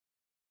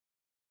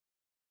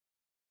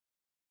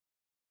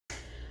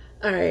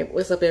All right,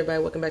 what's up, everybody?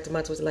 Welcome back to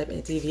My Twisted Life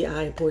and TV.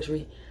 I am Portia.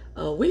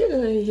 We are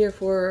going to be here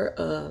for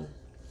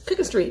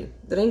cooking stream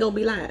that ain't going to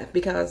be live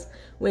because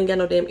we ain't got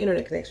no damn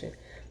internet connection.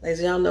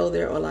 As y'all know,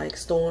 there are like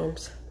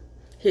storms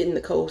hitting the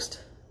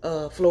coast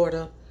of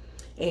Florida,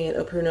 and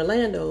up here in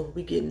Orlando,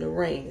 we getting the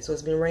rain. So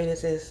it's been raining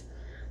since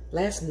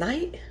last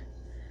night,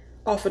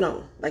 off and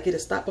on. Like it'll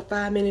stop for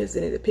 5 minutes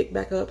and it'll pick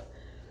back up.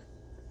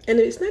 And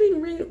it's not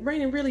even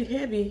raining really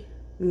heavy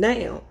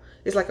now.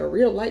 It's like a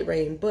real light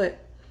rain, but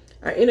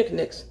our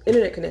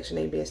internet connection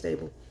ain't been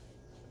stable.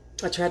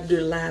 I tried to do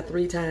the live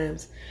 3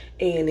 times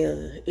and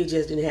it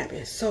just didn't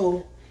happen.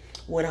 So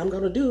what I'm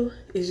gonna do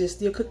is just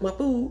still cook my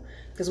food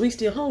because we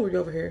still hungry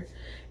over here,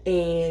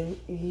 and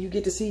you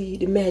get to see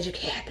the magic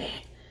happen.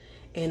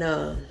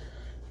 And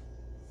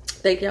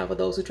thank y'all for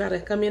those who try to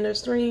come in their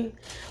stream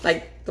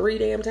like 3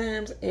 damn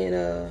times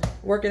and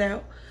work it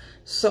out.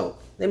 So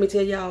let me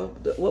tell y'all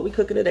what we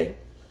cooking today.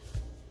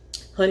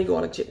 Honey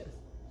garlic chicken.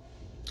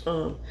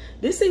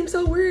 This seems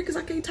so weird because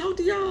I can't talk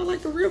to y'all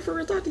like for real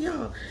talk to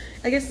y'all.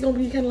 I guess it's gonna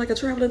be kind of like a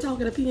traveling talk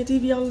and a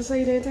PNTV all at the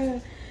same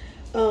damn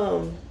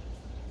time.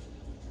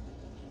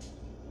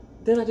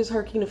 Then I just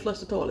heard Keena flush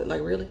the toilet.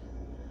 Like, really?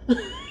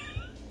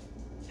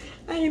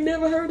 I ain't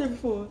never heard it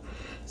before.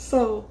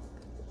 So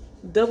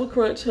double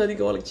crunch honey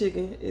garlic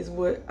chicken is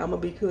what I'm gonna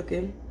be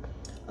cooking.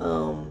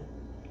 Gonna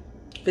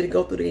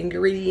go through the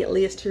ingredient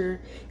list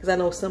here because I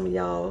know some of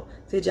y'all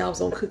said y'all was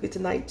gonna cook it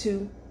tonight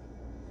too.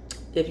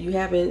 If you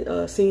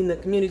haven't seen the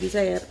community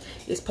tab,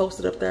 it's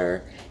posted up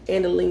there,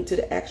 and a link to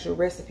the actual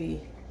recipe,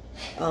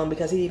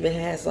 because he even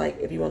has, like,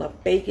 if you want to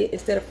bake it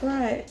instead of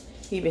fry it,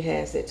 he even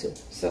has that too.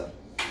 So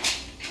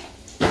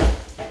they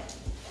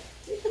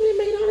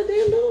making all the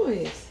damn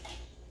noise.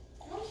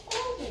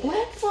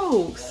 Black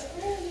folks.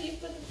 Apparently you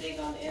put the thing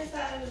on the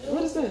inside of the door.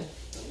 What is that?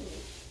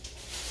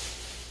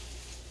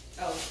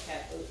 Oh,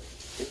 cat food.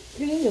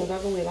 You know,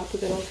 not gonna win. I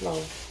put that on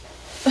slow.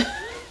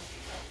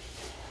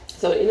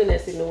 So the internet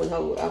signal went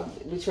hold.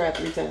 We tried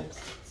 3 times.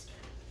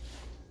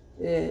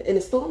 Yeah, and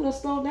the storm don't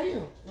slow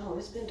down. No,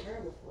 it's been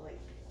terrible for like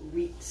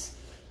weeks.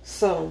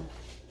 So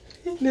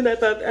then I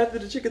thought after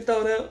the chicken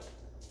thawed out,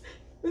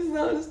 this is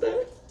how it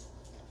started.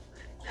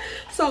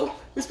 So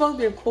we're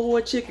supposed to be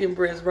 4 chicken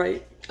breasts,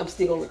 right? I'm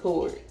still gonna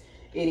record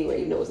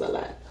anyway, you know it's not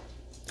live.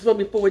 It's supposed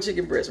to be 4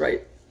 chicken breasts,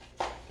 right?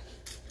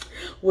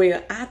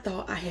 Well, I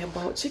thought I had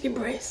bought chicken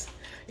breasts.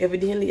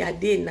 Evidently I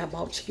didn't. I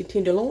bought chicken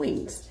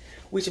tenderloins,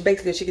 which are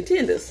basically chicken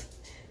tenders.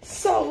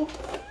 So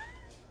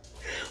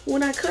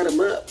when I cut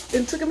them up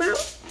and took them out,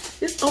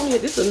 this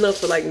is enough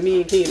for like me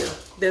and Keena.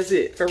 That's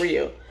it, for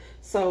real.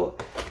 So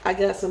I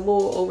got some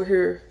more over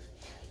here,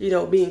 you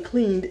know, being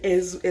cleaned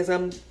as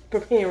I'm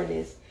preparing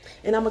this.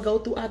 And I'm gonna go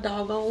through our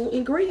doggone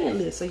ingredient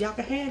list so y'all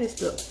can have this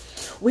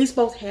stuff. We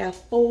supposed to have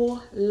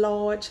 4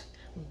 large,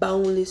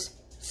 boneless,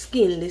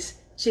 skinless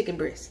chicken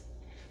breasts.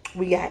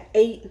 We got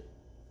 8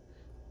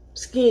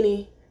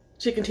 skinny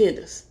chicken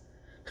tenders.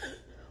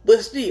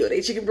 But still,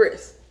 they chicken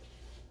breasts.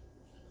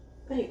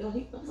 Hey, I was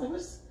like,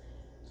 what's...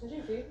 Did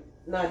you feed him?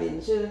 No, I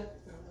didn't. Should I? No,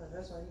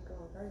 that's why you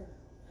going crazy.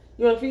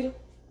 You want to feed him?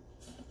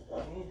 Oh,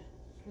 yeah.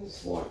 This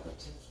is water cup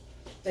too.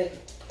 Thank you.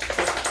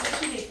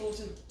 She need food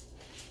too.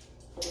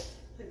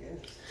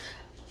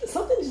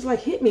 Something just like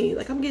hit me.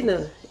 Like I'm getting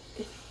a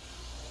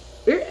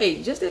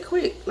earache just that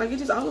quick. Like it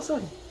just all of a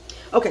sudden.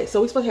 Okay,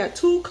 so we're supposed to have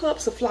 2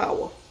 cups of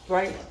flour,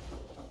 right?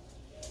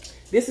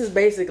 This is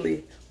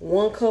basically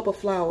 1 cup of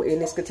flour in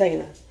this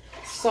container.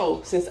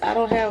 So since I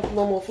don't have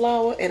no more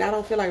flour and I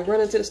don't feel like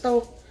running to the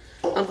stove,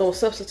 I'm gonna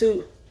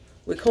substitute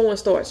with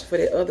cornstarch for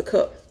that other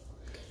cup.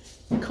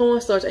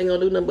 Cornstarch ain't gonna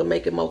do nothing but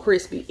make it more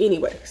crispy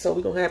anyway. So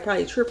we're gonna have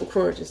probably triple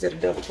crunch instead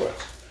of double crunch.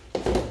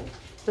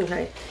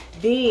 Okay.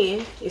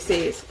 Then it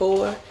says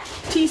 4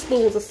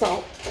 teaspoons of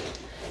salt.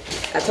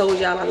 I told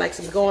y'all I like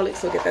some garlic,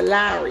 so get the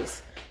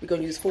Lawry's. We're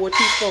gonna use 4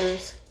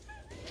 teaspoons.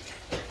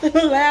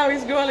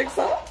 Lawry's garlic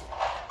salt.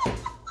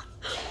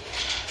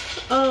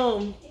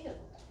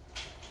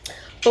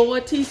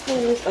 4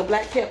 teaspoons of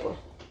black pepper.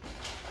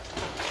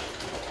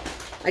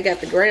 I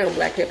got the ground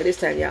black pepper this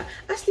time, y'all.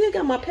 I still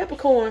got my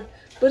peppercorn,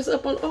 but it's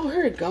up on. Oh,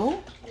 here it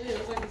go. Yeah,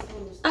 it's like it's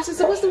on I said,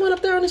 so what's the one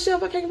up there on the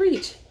shelf I can't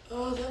reach?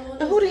 Oh, that one.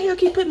 And who the hell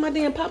keep putting my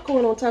damn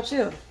popcorn on top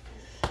shelf?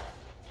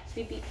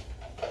 Beep, beep.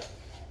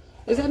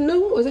 Is that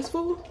new or is that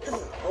full?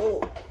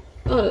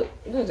 Oh,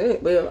 that's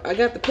it. Well, I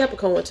got the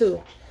peppercorn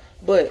too,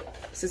 but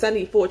since I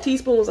need 4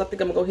 teaspoons, I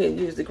think I'm gonna go ahead and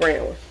use the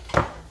ground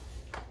one.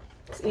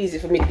 It's easy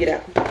for me to get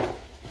out.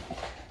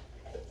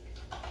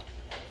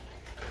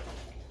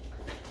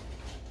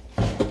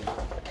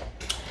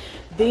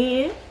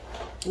 Then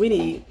we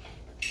need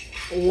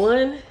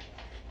 1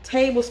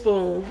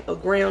 tablespoon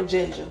of ground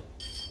ginger.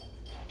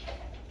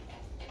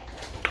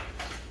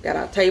 Got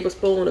our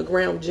tablespoon of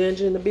ground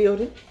ginger in the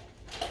building.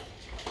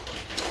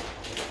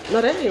 No,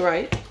 that ain't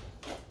right.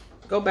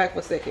 Go back for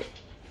a second.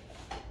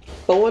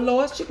 4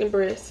 large chicken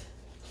breasts,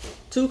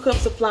 2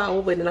 cups of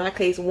flour, but in our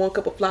case, 1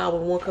 cup of flour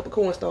and 1 cup of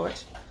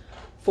cornstarch.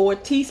 4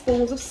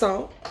 teaspoons of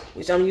salt,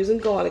 which I'm using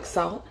garlic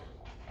salt.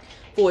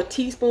 4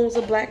 teaspoons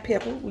of black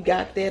pepper. We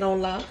got that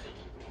on lock.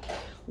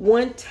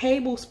 1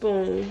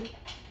 tablespoon.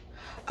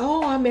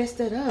 Oh, I messed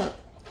that up.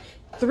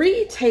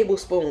 3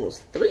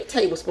 tablespoons. 3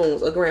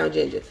 tablespoons of ground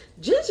ginger.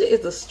 Ginger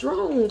is a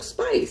strong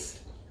spice.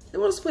 You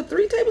want us to put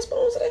 3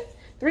 tablespoons of that?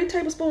 3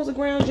 tablespoons of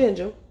ground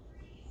ginger.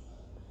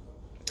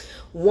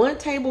 1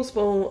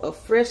 tablespoon of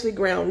freshly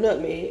ground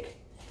nutmeg.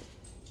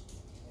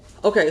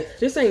 Okay,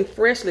 this ain't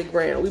freshly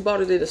ground. We bought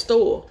it at the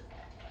store.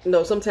 You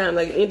know, sometime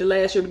like end of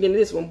last year, beginning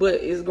of this one,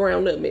 but it's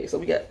ground nutmeg. So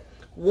we got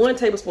 1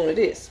 tablespoon of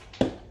this.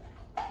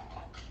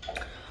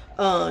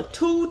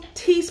 2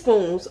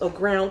 teaspoons of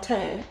ground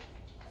thyme.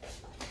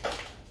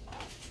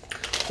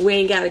 We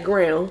ain't got it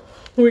ground.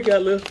 We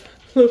got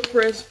little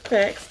fresh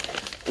packs.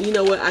 You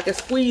know what? I can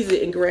squeeze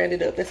it and grind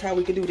it up. That's how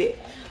we can do that.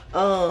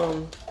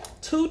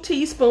 2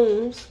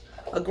 teaspoons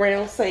of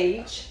ground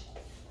sage.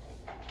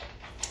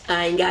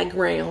 I ain't got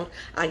ground.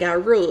 I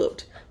got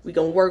rubbed. We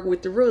gonna work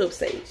with the rub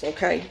sage,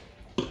 okay?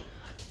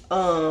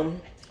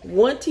 1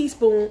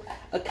 teaspoon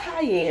of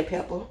cayenne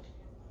pepper.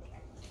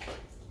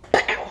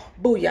 Bow!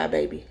 Booyah,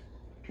 baby.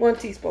 1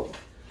 teaspoon.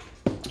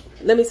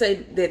 Let me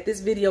say that this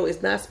video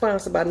is not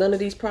sponsored by none of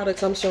these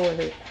products I'm showing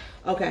here.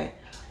 Okay.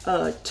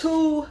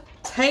 2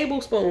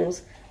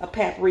 tablespoons of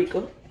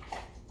paprika.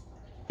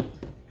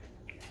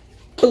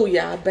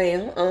 Booyah,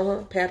 bam.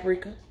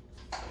 Paprika.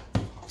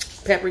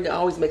 Paprika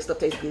always makes stuff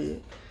taste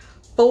good.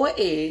 4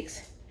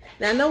 eggs.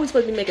 Now, I know we're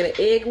supposed to be making an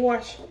egg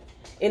wash.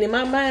 And in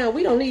my mind,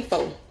 we don't need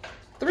 4.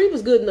 3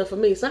 was good enough for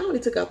me, so I only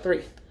took out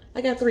 3.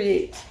 I got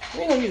 3 eggs.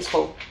 We ain't gonna use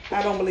 4.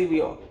 I don't believe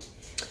we are.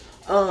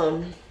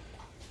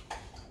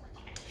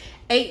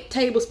 8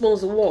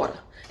 tablespoons of water.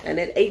 And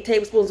that 8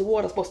 tablespoons of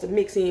water is supposed to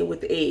mix in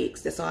with the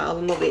eggs. That's all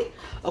I know that.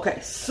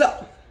 Okay,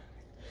 so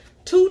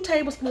 2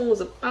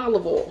 tablespoons of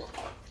olive oil.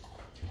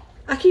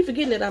 I keep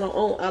forgetting that I don't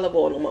own olive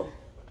oil no more.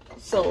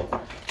 So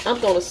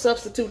I'm going to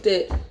substitute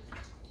that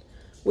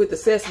with the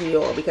sesame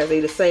oil because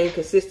they're the same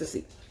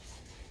consistency.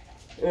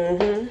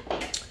 3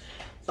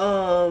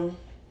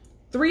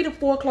 to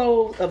 4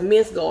 cloves of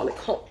minced garlic.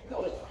 Hold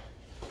on.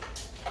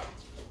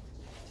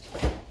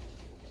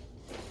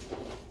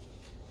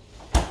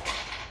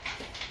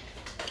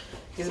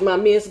 This is my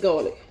minced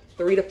garlic.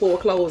 3 to 4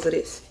 cloves of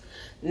this.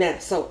 Now,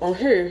 so on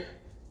here,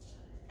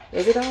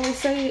 as it always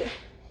say,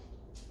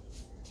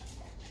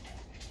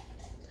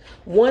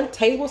 1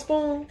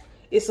 tablespoon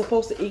is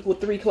supposed to equal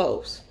 3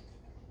 cloves.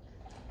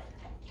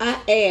 I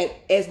add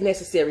as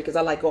necessary because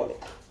I like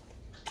garlic.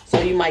 So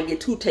you might get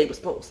 2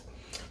 tablespoons.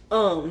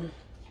 1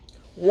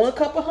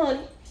 cup of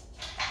honey.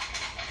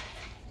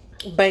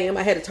 Bam,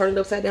 I had to turn it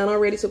upside down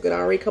already so it could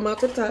already come out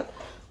to the top.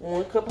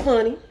 1 cup of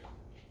honey.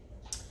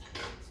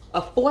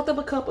 1/4 of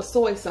a cup of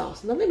soy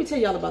sauce. Now let me tell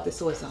y'all about this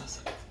soy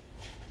sauce.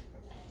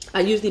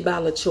 I usually buy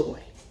LaChoy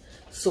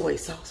soy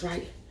sauce,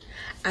 right?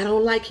 I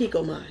don't like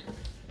Kikkoman.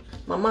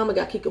 My mama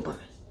got Kikkoman.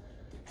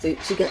 See,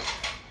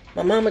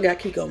 my mama got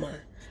Kikkoman.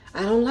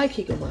 I don't like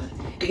Kikkoman.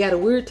 It got a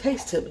weird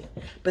taste to me,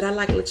 but I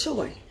like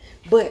LaChoy.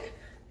 But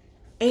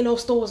ain't no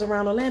stores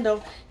around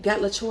Orlando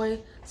got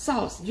LaChoy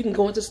sauce. You can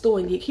go into the store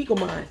and get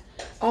Kikkoman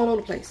all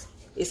over the place.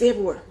 It's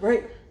everywhere,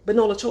 right? But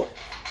no LaChoy.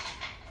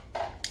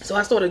 So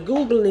I started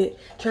Googling it,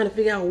 trying to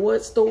figure out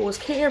what stores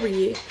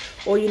carry it.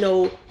 Or, you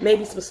know,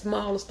 maybe some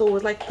smaller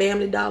stores like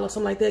Family Dollar,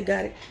 something like that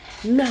got it.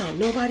 No,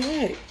 nobody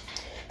had it.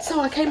 So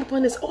I came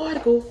upon this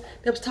article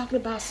that was talking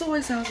about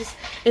soy sauces.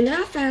 And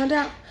then I found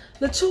out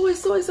LaChoy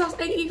soy sauce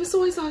ain't even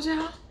soy sauce,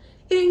 y'all.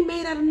 It ain't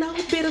made out of no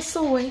bit of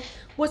soy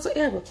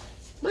whatsoever.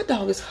 My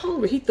dog is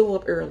hungry. He threw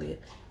up earlier.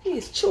 He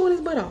is chewing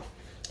his butt off.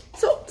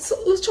 So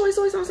LaChoy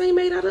soy sauce ain't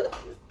made out of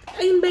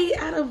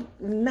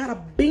not a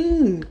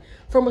bean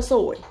from a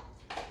soy.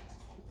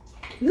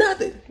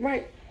 Nothing,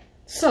 right?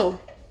 So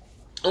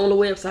on the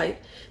website,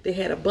 they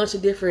had a bunch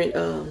of different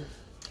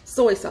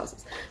soy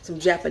sauces. Some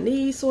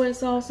Japanese soy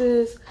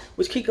sauces,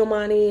 which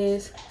Kikkoman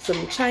is.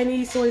 Some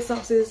Chinese soy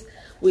sauces,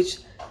 which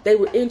they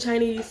were in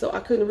Chinese, so I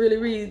couldn't really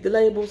read the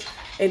labels.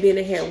 And then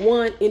they had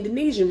 1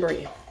 Indonesian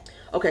brand.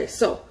 Okay,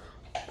 so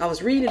I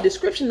was reading the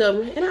description of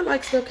them, and I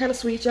like stuff kind of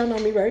sweet. Y'all know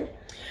me, right?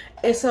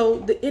 And so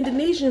the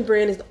Indonesian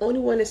brand is the only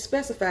one that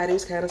specified it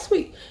was kind of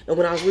sweet. And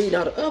when I was reading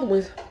all the other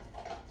ones,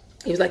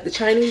 it was like the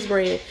Chinese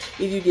brand,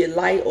 if you get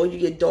light or you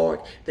get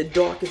dark. The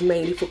dark is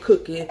mainly for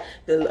cooking.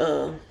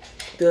 The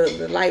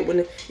light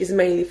one is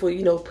mainly for,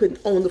 you know, putting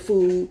on the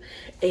food.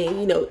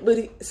 And, you know,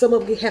 but some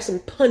of them have some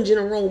pungent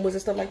aromas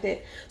and stuff like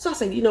that. So I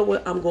said, you know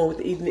what? I'm going with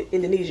the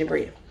Indonesian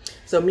brand.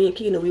 So me and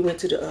Keena, we went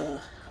to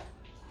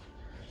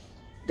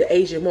the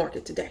Asian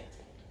market today.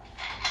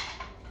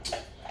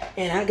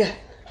 And I got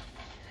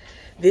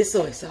this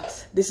soy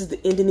sauce. This is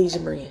the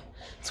Indonesian brand.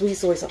 Sweet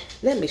soy sauce.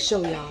 Let me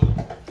show y'all.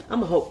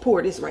 I'm gonna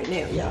pour this right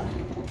now, y'all.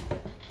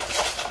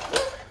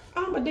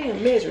 All my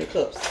damn measuring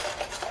cups.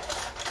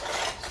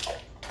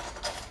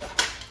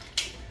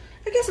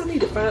 I guess I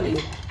need to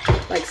finally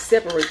like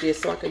separate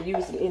this so I can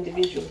use them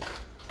individually.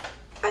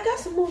 I got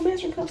some more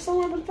measuring cups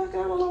somewhere, but fuck,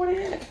 I don't know where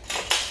they at.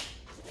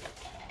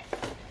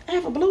 I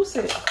have a blue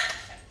set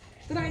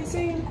that I ain't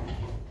seen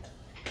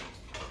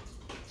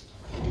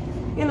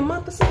in a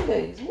month or some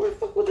days. Where the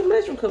fuck would the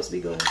measuring cups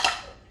be going?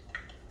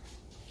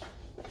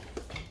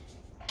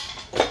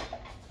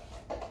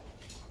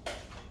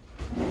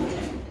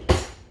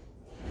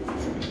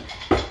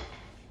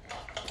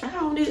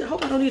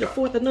 don't need a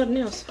fourth or nothing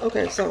else.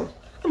 Okay, so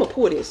I'm gonna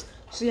pour this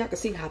so y'all can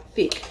see how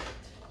thick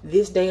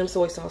this damn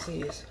soy sauce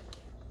is.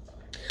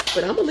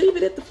 But I'm gonna leave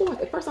it at the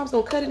fourth. At first I was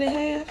gonna cut it in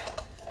half.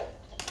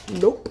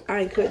 Nope,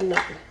 I ain't cutting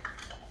nothing.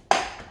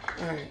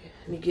 All right,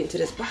 let me get into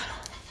this bottle.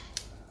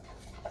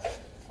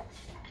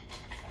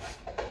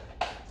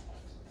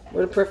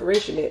 Where the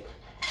preparation at?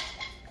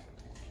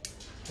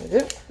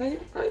 Yep, I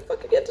ain't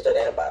fucking get to the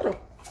damn bottle.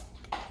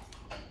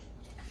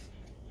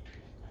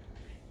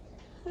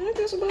 I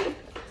guess about it.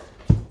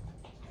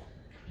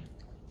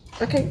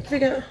 I can't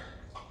figure out.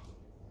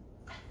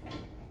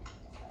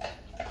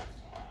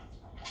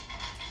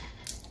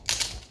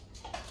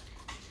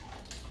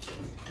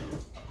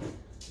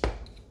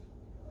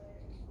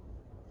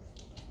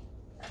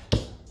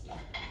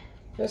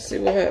 Let's see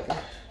what happened.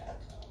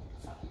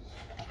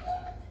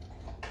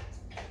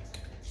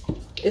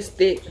 It's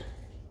thick.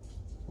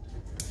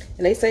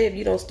 And they say if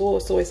you don't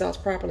store soy sauce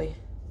properly,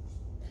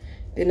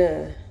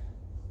 then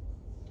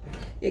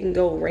it can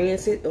go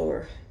rancid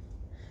or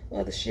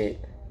other shit.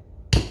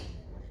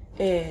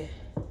 And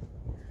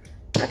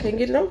I can't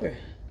get it open.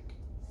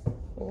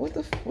 What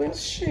the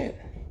where's shit?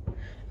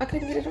 I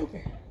couldn't get it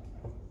open.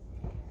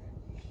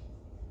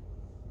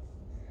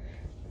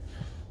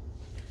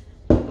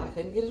 I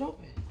couldn't get it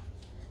open.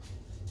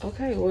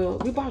 Okay, well,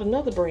 we bought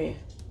another brand.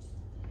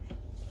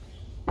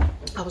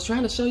 I was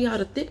trying to show y'all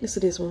the thickness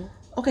of this one.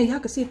 Okay, y'all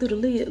can see it through the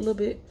lid a little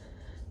bit.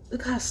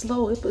 Look how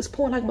slow it's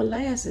pouring like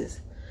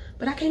molasses.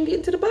 But I can't get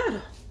into the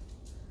bottom.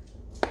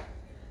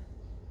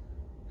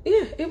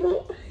 Yeah, it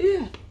won't.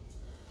 Yeah.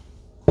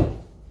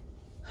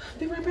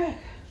 Be right back.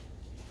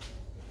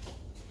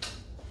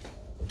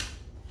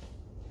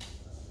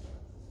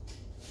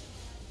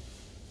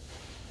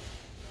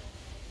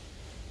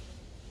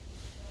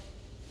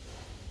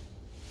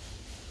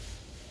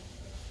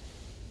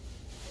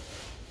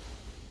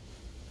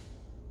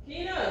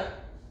 Kina.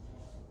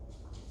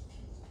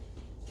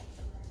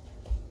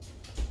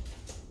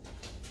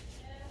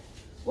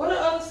 What are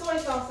other soy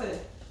sauces?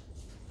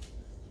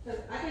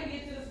 Because I can't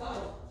get to this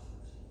bottle.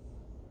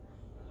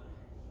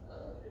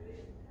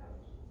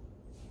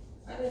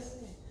 I didn't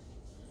see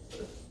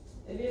it.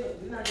 And then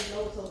we're not getting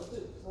over soda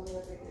too. So I'm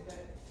going to take it back.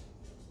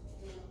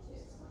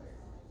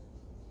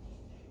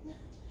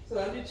 So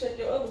I need to check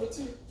your other one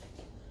too.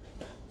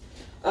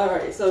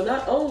 Alright, so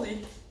not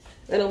only,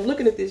 and I'm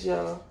looking at this,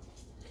 y'all,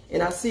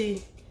 and I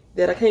see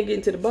that I can't get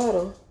into the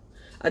bottle,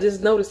 I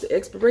just noticed the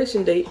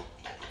expiration date.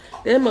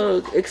 That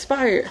mug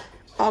expired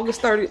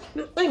August 30th.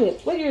 Wait a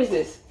minute, what year is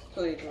this?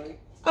 2020.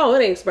 Oh,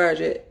 it ain't expired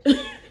yet.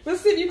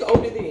 Let's see if you can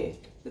open it then.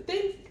 The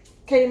thing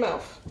came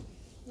out.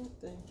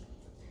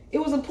 It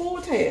was a pull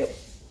tab.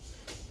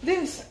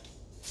 This.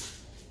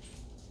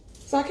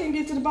 So I can't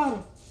get to the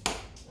bottom.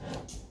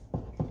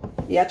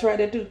 Yeah, I tried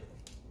that too.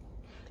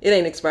 It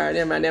ain't expired.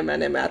 Never mind, never mind,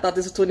 never mind. I thought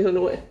this was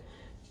 2021.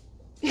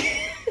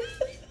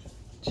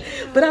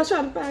 But I was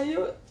trying to find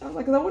you. I was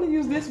like, cause I want to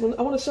use this one.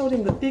 I want to show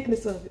them the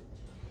thickness of it.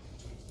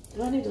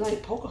 Do I need to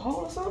like poke a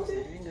hole or something?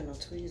 I ain't got no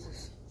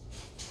tweezers.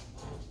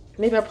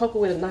 Maybe I poke it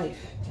with a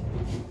knife.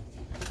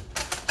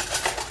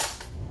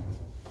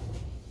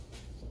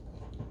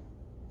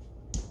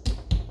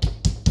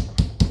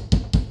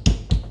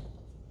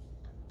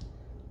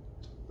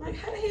 Like,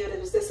 how the hell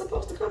was this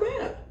supposed to come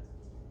out?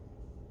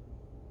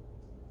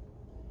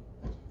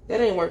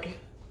 That ain't working.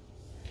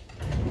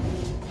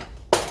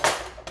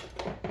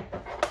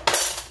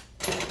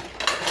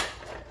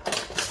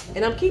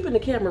 And I'm keeping the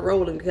camera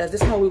rolling because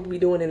this is how we'll be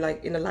doing in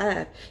the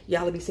live.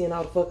 Y'all will be seeing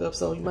all the fuck up,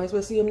 so you might as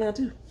well see them now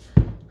too.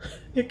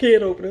 Your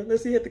can opener.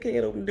 Let's see if the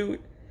can opener do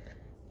it.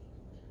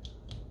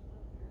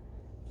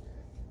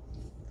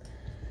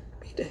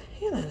 Beat the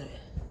hell out of it.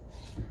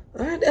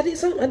 Alright, I did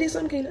something. I did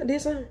something, Kena. I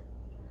did something.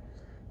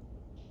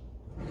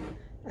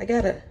 I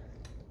got a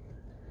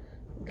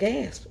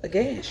gash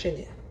in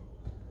it.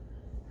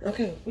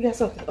 Okay, we got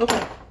something.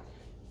 Okay.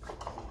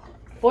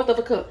 Fourth of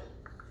a cup.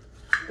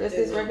 That's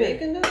this right big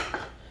here.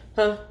 enough?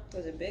 Huh?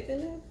 Was it big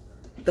enough?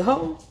 The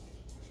whole?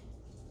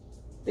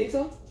 Think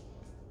so?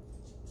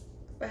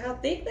 For how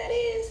thick that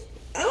is?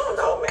 I don't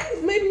know,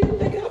 man. Maybe you can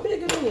make it how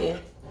big again.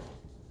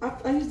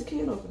 I used the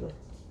can opener.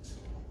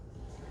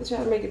 Let's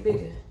try to make it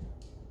bigger.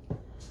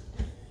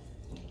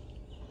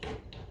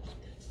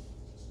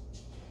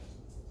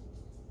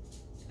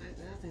 I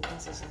think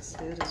this is as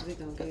good as we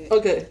gonna get.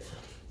 Okay.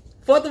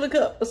 Fourth of a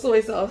cup of soy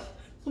sauce.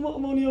 I'm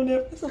only on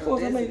there. That's a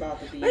fourth I this made. about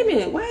to be- Wait a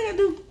minute. Why I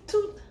do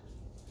two?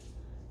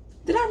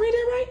 Did I read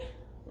that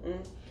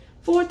right?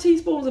 4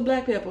 teaspoons of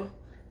black pepper.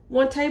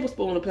 1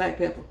 tablespoon of black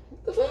pepper.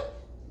 What the fuck?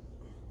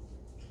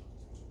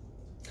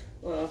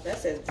 Well, that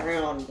says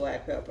brown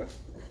black pepper.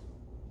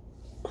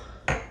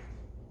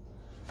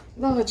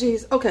 Lord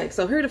jeez. Okay,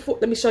 so here the four.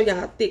 Let me show you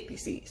how thick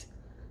this is.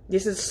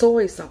 This is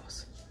soy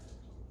sauce.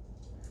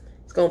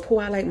 It's gonna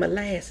pour out like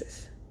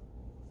molasses.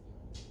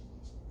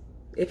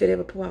 If it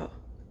ever pour out.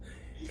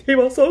 It came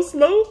out so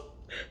slow.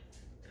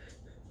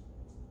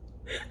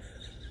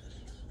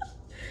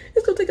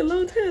 It's gonna take a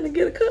long time to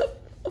get a cup.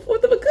 A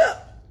fourth of a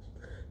cup.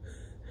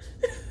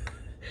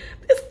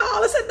 It's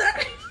all that's in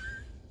there.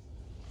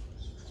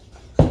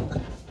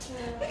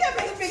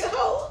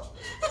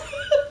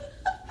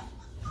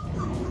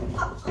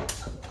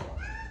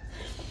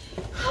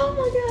 Oh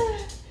my God.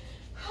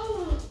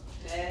 Hold on.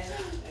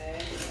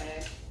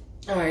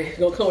 All right,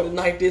 gonna come with a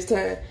knife this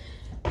time.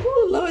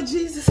 Oh Lord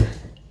Jesus.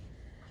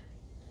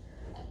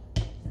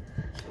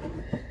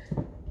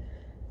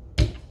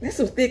 That's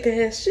some thick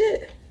ass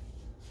shit.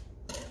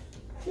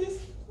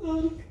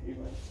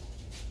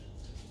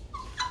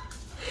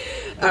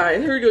 All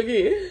right, here we go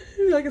again.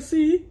 I can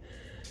see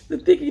the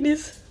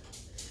thickiness.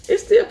 It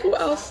still pull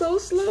out so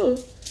slow.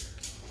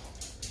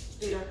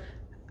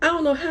 I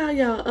don't know how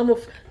y'all.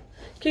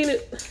 Can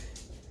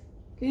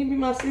you be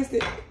my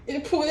assistant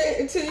and pull that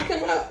until you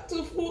come out to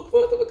a full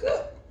fourth of a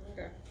cup?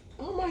 Okay.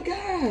 Oh my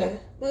God.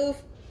 Move.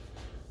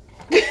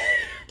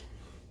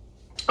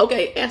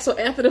 Okay, and so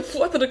after the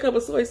fourth of the cup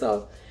of soy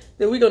sauce,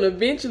 then we're gonna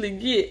eventually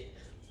get.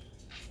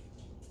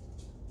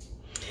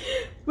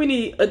 We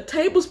need a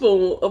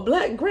tablespoon of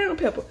black ground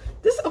pepper.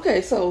 This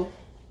okay, so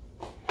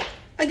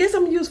I guess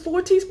I'm gonna use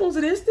 4 teaspoons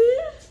of this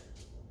then.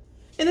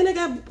 And then I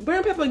got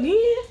brown pepper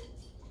again.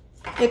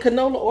 And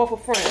canola oil for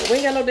frying. We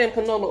ain't got no damn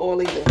canola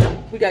oil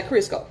either. We got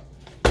Crisco.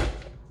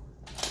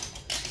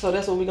 So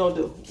that's what we gonna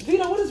do.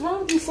 Vito, what is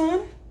wrong with you,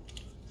 son?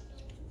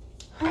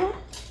 Huh?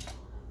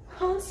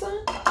 Huh,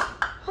 son?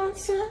 Huh,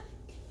 son?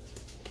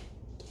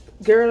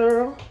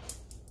 Girl,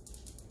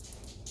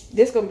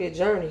 this gonna be a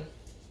journey.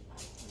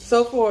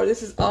 So far,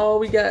 this is all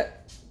we got.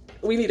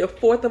 We need a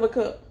fourth of a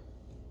cup.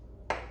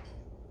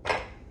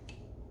 I'll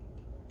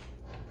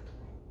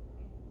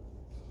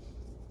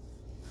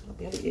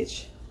be on the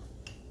itch.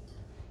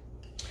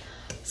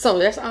 So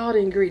that's all the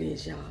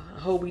ingredients, y'all. I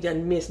hope we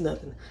didn't miss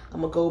nothing.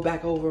 I'm gonna go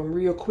back over them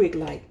real quick,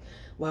 like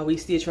while we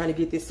still trying to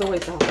get this soy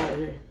sauce out of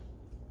here.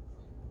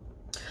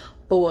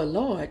 For a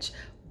large,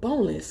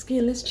 boneless,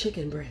 skinless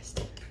chicken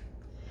breast,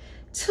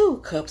 2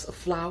 cups of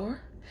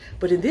flour.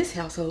 But in this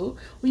household,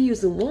 we're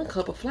using 1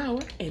 cup of flour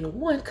and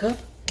 1 cup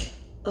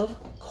of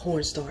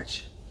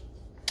cornstarch.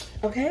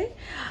 Okay,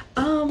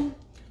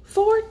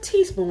 4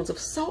 teaspoons of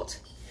salt.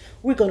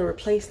 We're gonna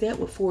replace that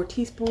with 4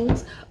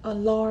 teaspoons of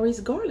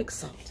Lawry's garlic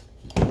salt.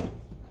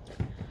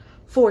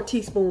 4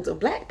 teaspoons of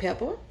black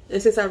pepper.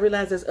 And since I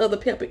realize there's other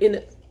pepper in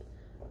it,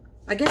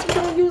 I guess we're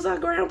gonna use our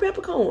ground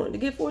peppercorn to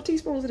get 4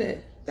 teaspoons of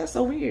that. That's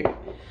so weird.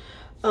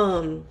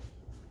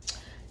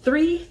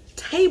 3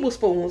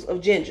 tablespoons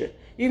of ginger.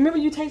 You remember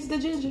you tasted the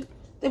ginger?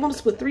 They want us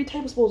to put 3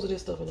 tablespoons of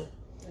this stuff in there.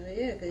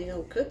 Yeah, because you're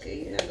gonna cook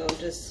it. You're not gonna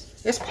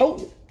just. It's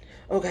potent.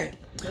 Okay.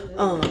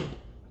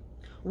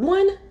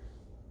 1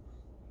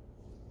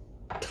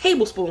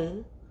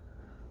 tablespoon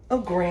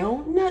of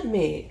ground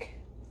nutmeg.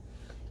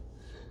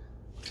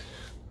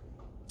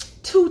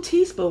 2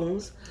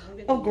 teaspoons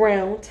of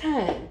ground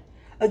thyme.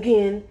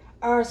 Again,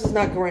 ours is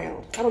not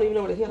ground. I don't even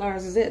know where the hell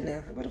ours is at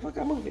now. Where the fuck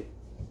I move it?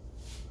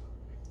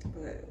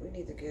 But we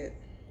need to get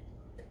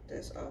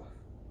this off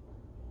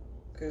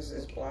because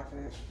it's blocking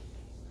it.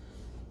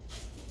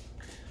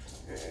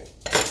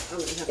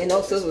 Alright. And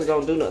those scissors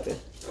don't do nothing.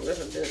 I'm just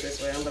gonna do it this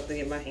way. I'm about to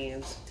get my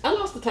hands. I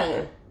lost the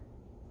time.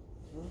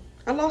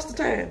 I lost the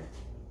time.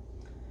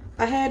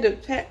 I had to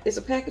pack. It's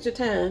a package of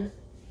time.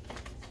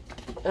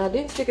 I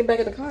didn't stick it back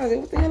in the closet.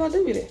 What the hell I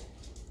do with it?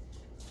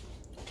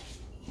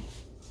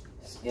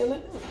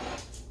 Skillet.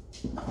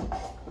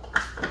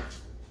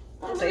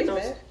 Don't taste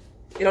bad.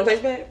 You don't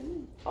taste bad?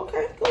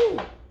 Okay,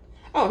 cool.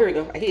 Oh, here we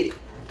go. I hit it.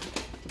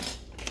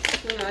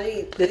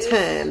 The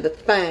thyme, the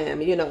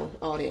thyme, you know,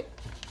 all that.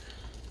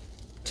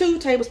 2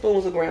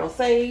 tablespoons of ground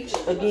sage.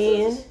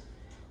 Again,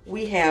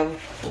 we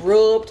have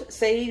rubbed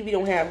sage. We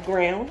don't have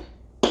ground.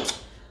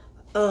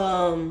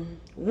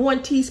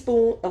 1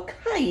 teaspoon of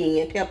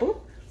cayenne pepper.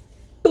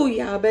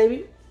 Booyah,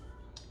 baby.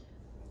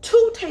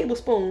 2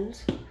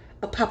 tablespoons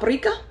of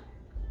paprika.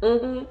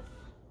 4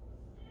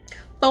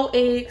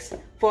 eggs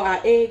for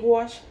our egg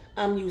wash.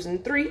 I'm using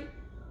 3.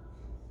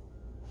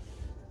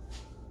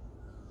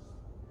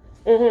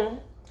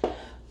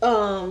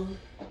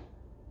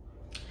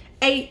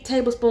 8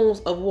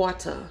 tablespoons of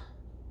water.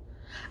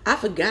 I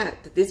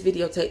forgot that this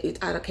video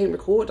I can't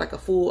record like a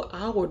full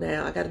hour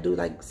now. I got to do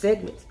like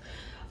segments.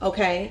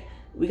 Okay,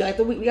 we got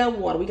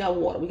water.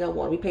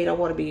 We paid our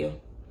water bill.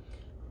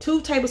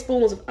 2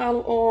 tablespoons of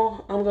olive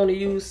oil. I'm going to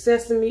use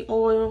sesame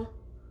oil.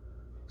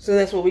 So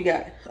that's what we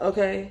got.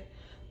 Okay.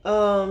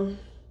 3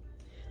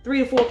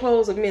 to 4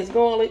 cloves of minced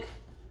garlic.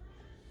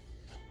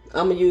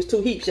 I'm going to use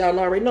 2 heaps. Y'all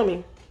already know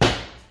me.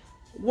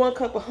 1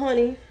 cup of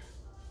honey.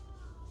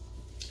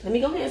 Let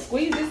me go ahead and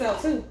squeeze this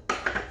out too.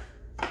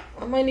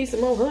 I might need some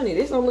more honey.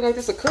 This don't look like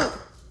this a cup.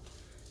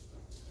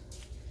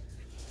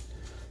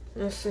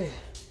 Let's see.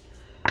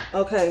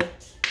 Okay.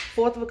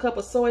 1/4 of a cup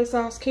of soy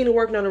sauce. Keena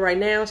working on it right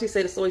now. She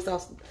said the soy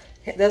sauce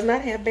does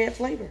not have bad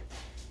flavor.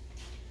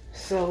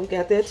 So we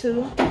got that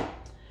too.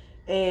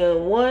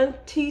 And 1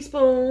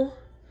 teaspoon.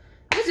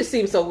 That just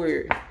seems so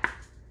weird.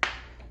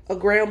 Of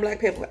ground black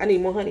pepper. I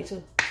need more honey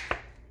too.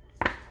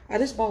 I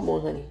just bought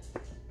more honey.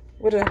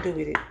 What did I do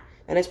with it?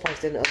 And it's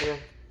placed in the other room.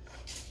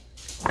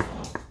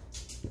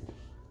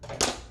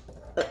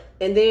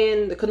 And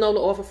then the canola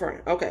oil for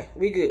frying. Okay,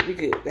 we good, we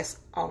good. That's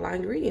all our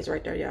ingredients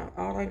right there, y'all.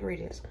 All our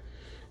ingredients.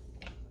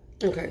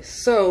 Okay,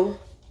 so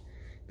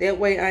that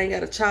way I ain't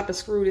got to chop and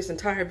screw this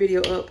entire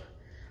video up.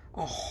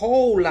 a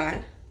whole lot.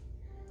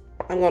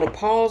 I'm going to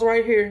pause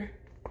right here,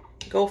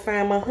 go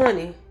find my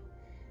honey,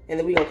 and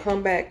then we're going to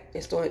come back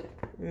and start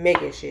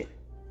making shit.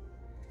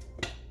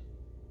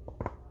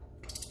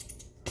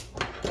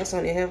 That's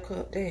only a half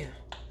cup. Damn.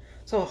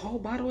 So a whole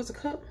bottle is a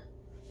cup?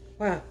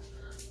 Wow.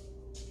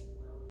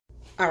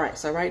 Alright,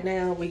 so right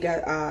now we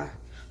got our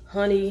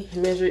honey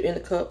measured in the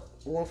cup.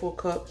 1 full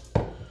cup.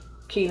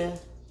 Keena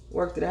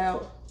worked it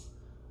out.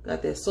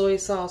 Got that soy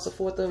sauce, a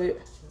fourth of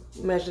it,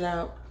 measured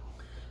out.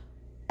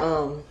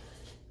 I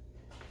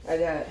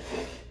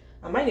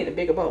might need a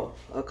bigger bowl.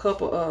 A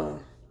cup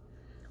of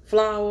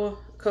flour,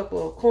 a cup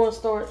of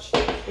cornstarch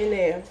in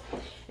there.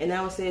 And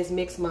now it says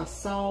mix my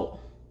salt,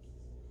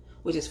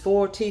 which is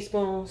 4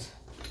 teaspoons.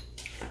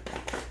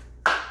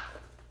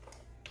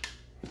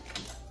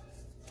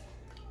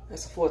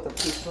 That's a fourth of a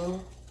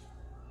teaspoon.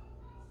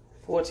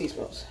 4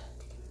 teaspoons.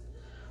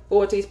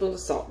 4 teaspoons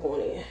of salt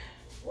going in.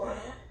 1,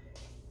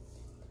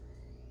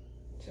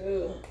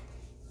 2,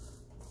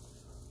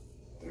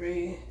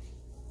 3,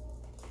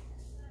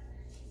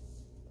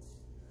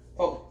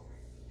 4. All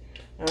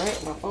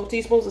right, my 4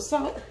 teaspoons of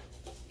salt.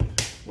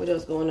 What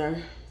else going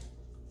there?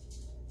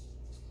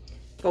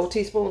 4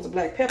 teaspoons of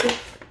black pepper.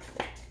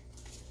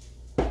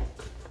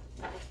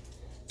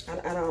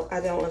 I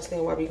don't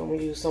understand why we're gonna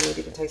use so many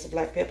different types of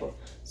black pepper.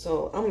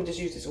 So I'm gonna just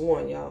use this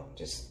one, y'all.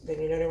 Just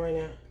letting you know that right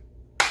now.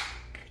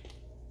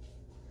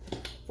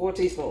 4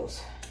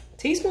 teaspoons.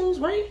 Teaspoons,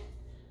 right?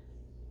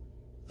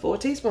 4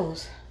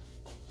 teaspoons.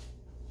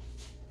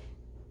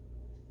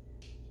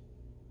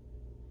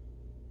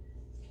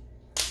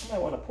 I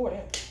might want to pour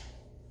that.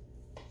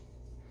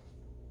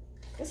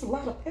 That's a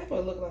lot of pepper,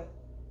 it look like.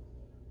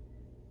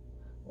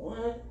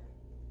 1,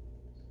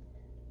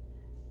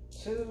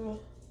 2,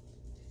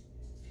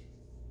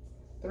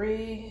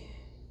 3,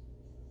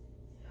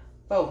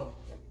 4.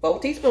 4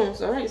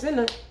 teaspoons. All right, it's in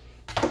there.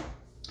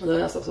 No,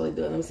 that's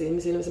absolutely done. Let me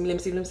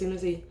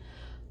see.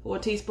 4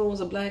 teaspoons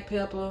of black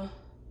pepper.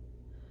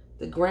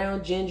 The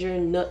ground ginger,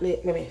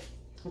 nutmeg. Let me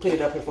clean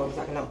it up here for me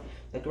so I can know.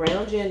 The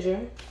ground ginger,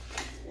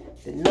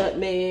 the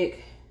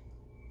nutmeg,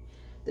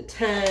 the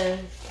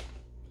thyme.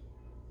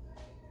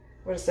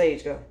 Where'd the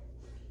sage go?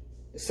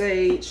 The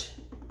sage,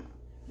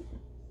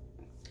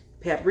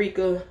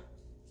 paprika,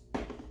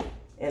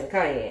 and the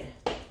cayenne.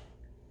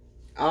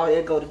 All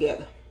that go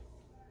together.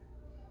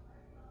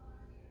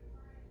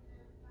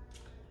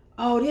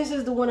 Oh, this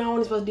is the one I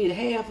only supposed to do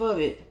half of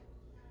it.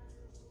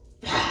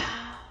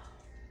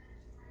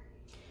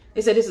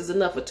 They said this is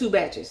enough for 2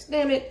 batches.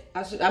 Damn it!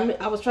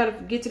 I was trying to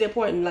get to that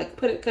point and like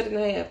cut it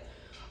in half.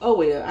 Oh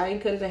well, I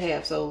ain't cut it in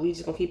half, so we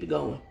just gonna keep it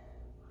going.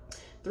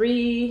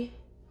 3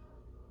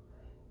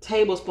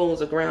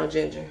 tablespoons of ground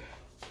ginger.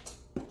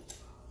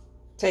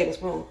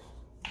 Tablespoon.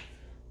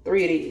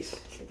 3 of these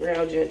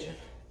ground ginger.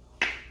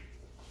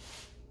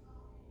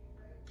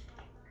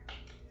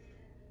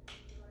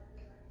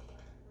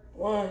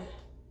 1,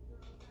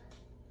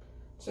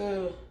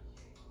 2,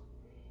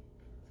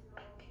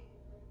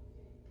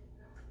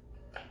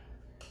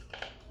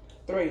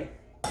 3.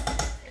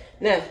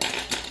 Now,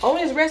 on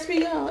this recipe,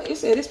 y'all, it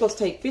said it's supposed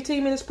to take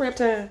 15 minutes prep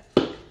time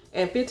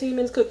and 15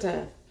 minutes cook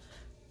time.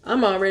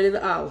 I'm already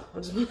the hour.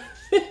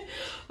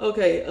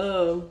 Okay,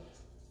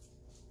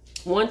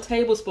 1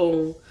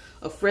 tablespoon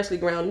of freshly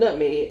ground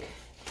nutmeg.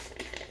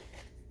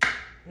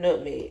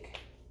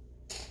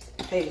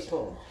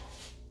 Tablespoon.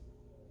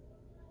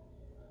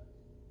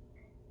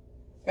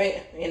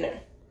 Right in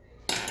there.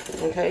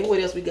 Okay,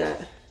 what else we got?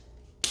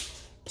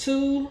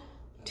 2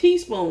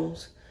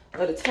 teaspoons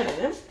of the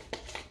thyme.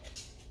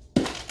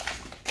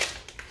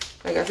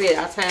 Like I said,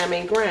 our thyme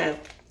ain't ground.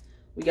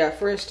 We got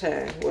fresh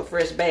thyme, well,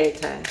 fresh bag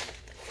thyme.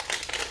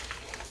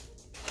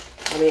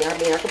 I mean,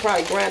 I could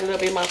probably grind it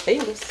up in my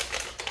fingers.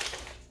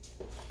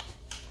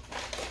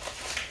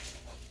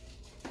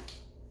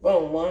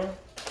 Boom, 1.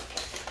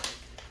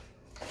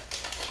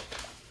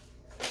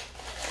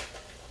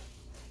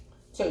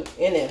 2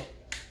 in there.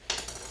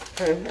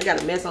 I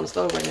got a mess on the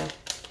stove right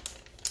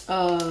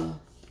now.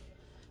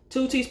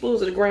 2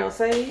 teaspoons of the ground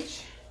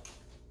sage.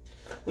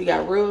 We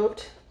got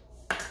rubbed.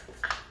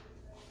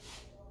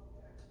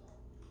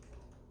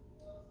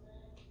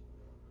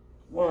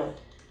 1,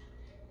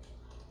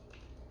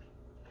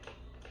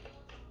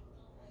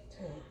 2.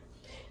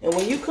 And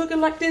when you cook it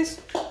like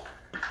this,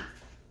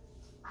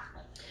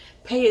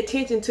 pay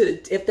attention to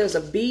if there's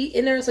a B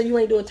in there, so you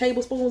ain't doing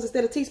tablespoons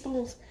instead of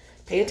teaspoons.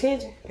 Pay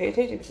attention. Pay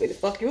attention. It'll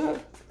fuck you up.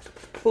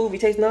 Food be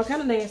tasting all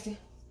kind of nasty.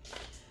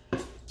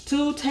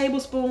 2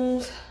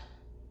 tablespoons.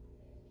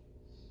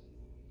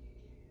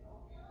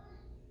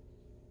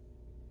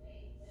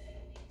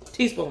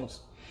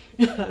 Teaspoons.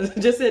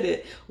 Just said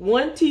it.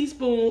 1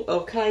 teaspoon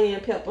of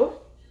cayenne pepper.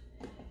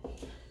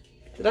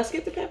 Did I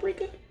skip the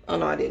paprika? Oh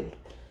no, I didn't.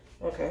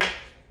 Okay.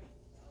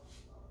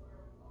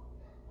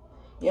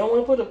 You don't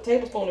want to put a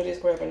tablespoon of this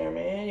crap in there,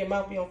 man. Your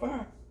mouth be on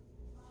fire.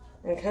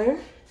 Okay.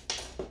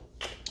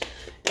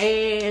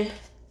 And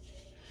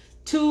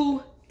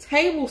 2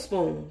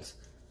 tablespoons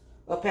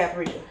of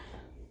paprika.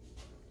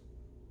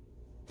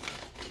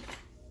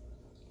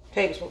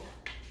 Tablespoon.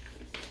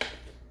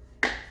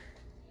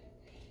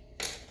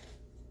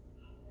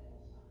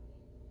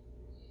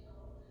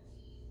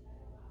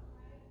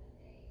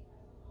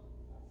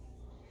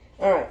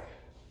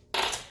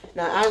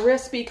 Now, our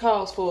recipe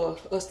calls for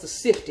us to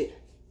sift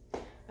it.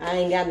 I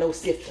ain't got no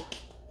sifter.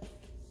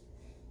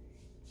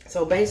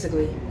 So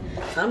basically,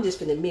 I'm just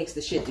finna mix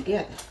the shit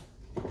together.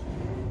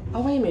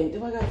 Oh, wait a minute.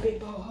 Do I got a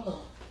big bowl? Hold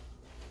on.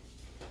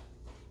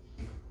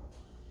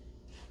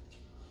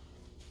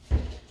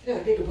 I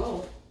got a bigger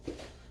bowl.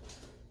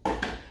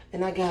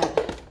 And I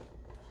got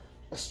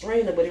a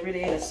strainer, but it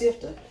really ain't a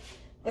sifter.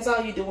 That's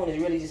all you're doing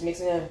is really just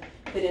mixing it,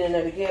 putting it in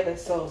there together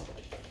so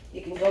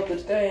you can go through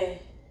the thing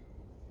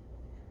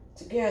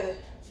together.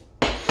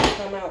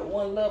 Come out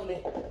one lovely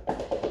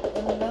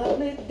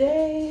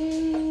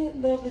day,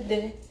 lovely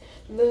day,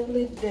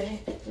 lovely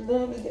day,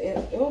 lovely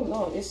day. Oh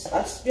Lord, I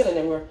spill it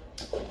everywhere.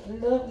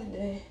 Lovely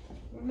day,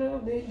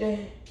 lovely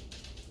day.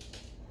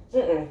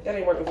 That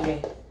ain't working for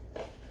me.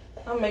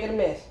 I'm making a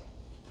mess.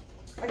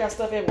 I got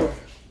stuff everywhere.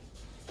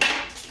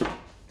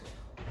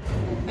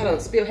 I done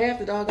spilled half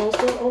the doggone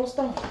stuff on the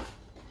stove.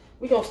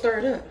 We gonna stir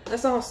it up.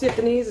 That's all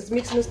sifting is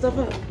mixing this stuff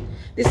up.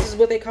 This is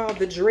what they call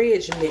the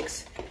dredge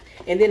mix.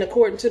 And then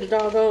according to the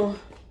doggone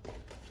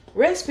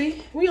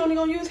recipe, we only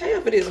gonna use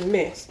half of this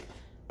mess.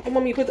 They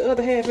want me to put the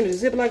other half in a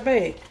Ziploc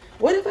bag.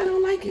 What if I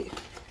don't like it?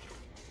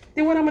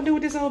 Then what I'm gonna do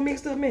with this old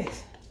mixed up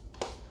mess?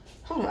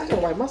 Hold on, I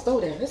gotta wipe my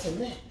stove down. That's a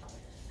mess.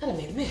 I done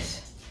made a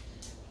mess.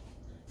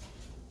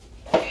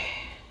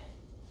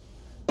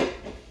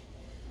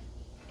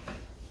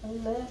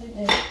 Lovely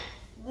day,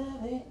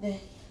 lovely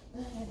day,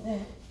 lovely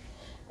day,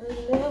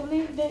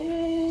 lovely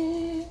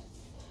day.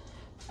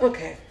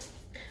 Okay,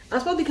 I'm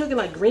supposed to be cooking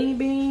like green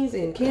beans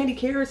and candy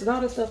carrots and all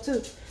that stuff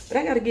too, but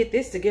I gotta get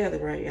this together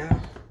right,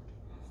 y'all.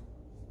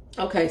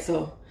 Okay,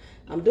 so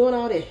I'm doing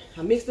all that.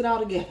 I mixed it all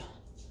together.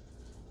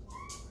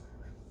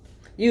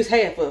 Use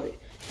half of it.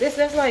 That's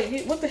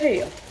like, what the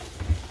hell?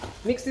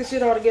 Mix this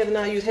shit all together,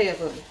 now use half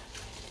of it.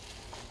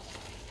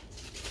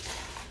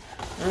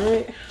 All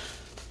right.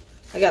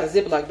 I got a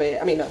Ziploc bag.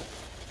 I mean, no,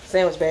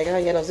 sandwich bag. I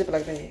ain't got no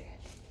Ziploc bag.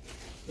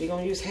 We're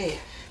going to use half.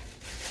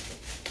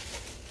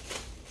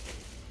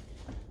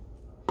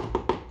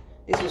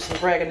 This was some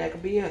bragging that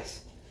could be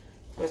us.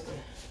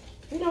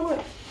 You know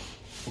what?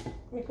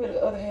 Let me put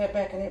the other half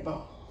back in that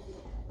bowl.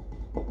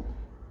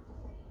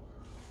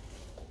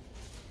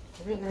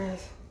 I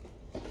realize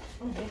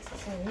I'm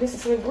mixing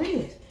some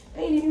ingredients.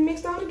 They ain't even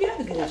mixed all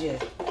together good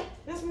yet.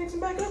 Let's mix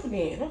them back up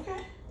again,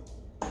 okay?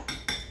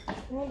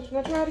 I'm just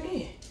going to try it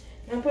again.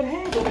 And put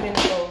half of it in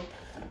the bowl.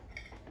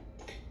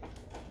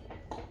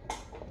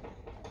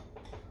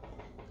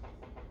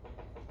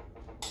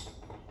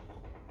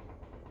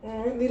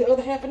 Alright, leave the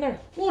other half in there.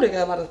 Ooh, they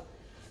got a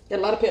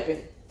lot of pepper in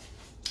it.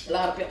 A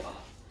lot of pepper.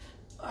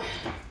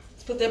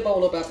 Let's put that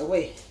bowl up out the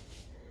way.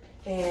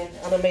 And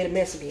I done made a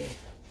mess again.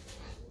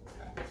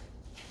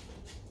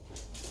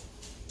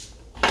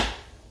 I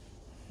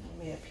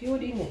made a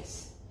purity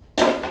mess.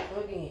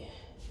 Again.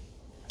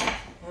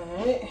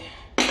 Alright.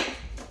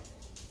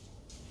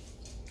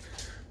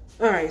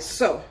 Alright,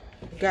 so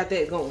got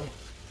that going.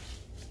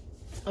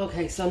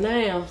 Okay, so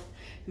now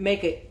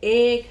make an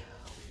egg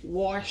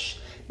wash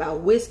by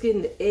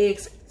whisking the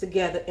eggs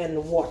together in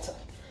the water.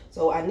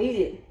 So I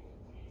needed,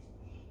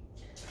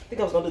 I think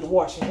I was gonna do the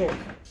washing here.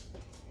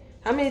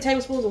 How many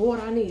tablespoons of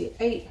water I needed?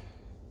 8.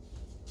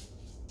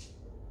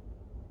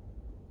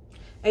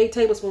 8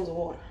 tablespoons of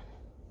water.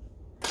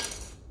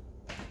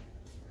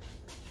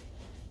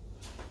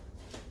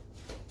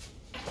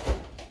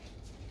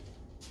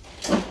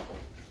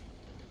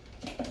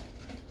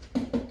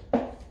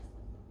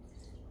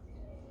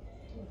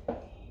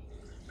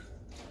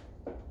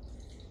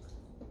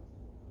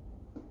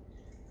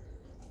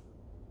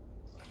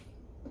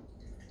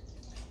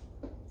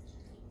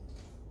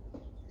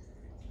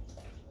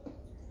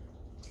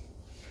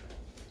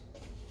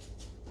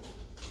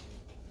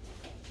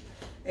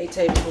 Eight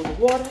tablespoons of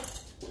water.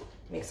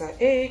 Mix our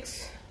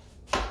eggs.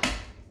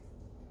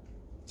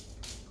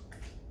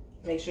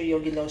 Make sure you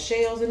don't get no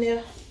shells in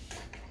there.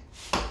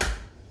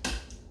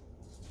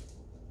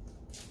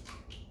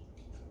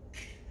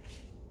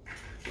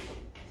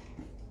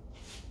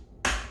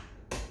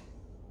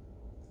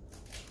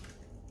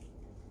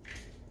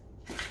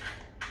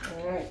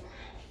 All right.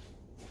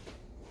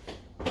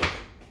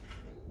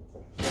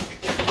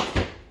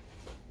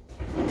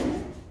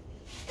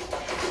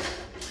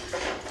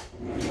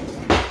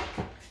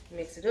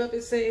 Mix it up,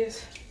 it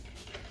says.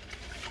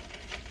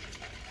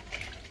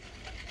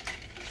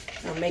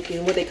 I'm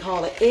making what they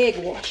call an egg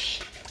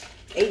wash.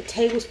 8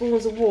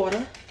 tablespoons of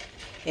water.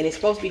 And it's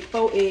supposed to be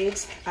 4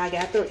 eggs. I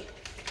got 3.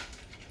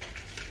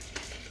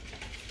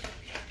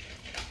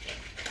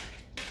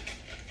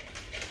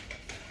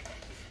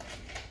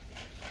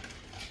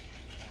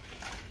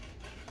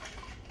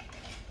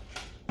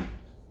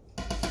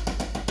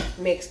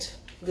 Mixed.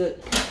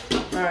 Good.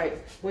 All right.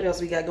 What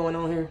else we got going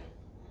on here?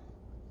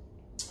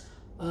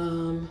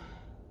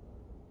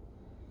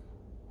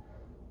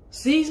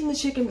 Season the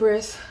chicken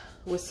breast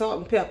with salt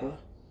and pepper.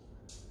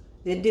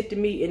 Then dip the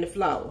meat in the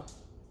flour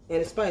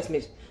and the spice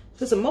mix.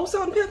 Put some more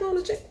salt and pepper on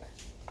the chicken.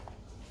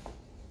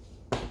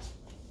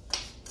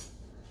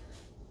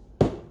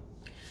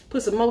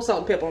 Put some more salt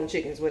and pepper on the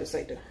chicken is what it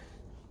say there.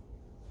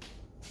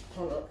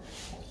 Hold up.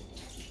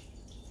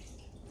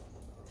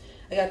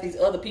 I got these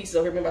other pieces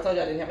over here. Remember I told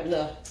you I didn't have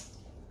enough.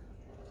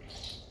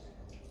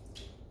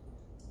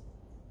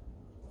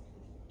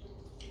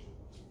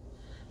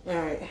 All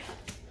right.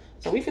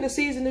 So we finna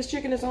season this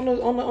chicken that's on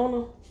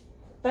the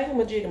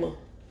thingamajigama.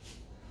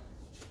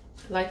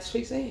 Like the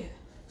street said,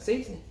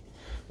 seasoning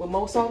with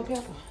more salt and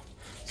pepper.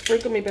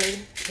 Sprinkle me, baby.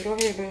 Go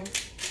ahead, baby.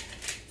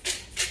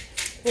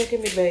 Look at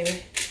me,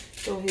 baby.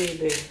 Go ahead,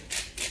 baby.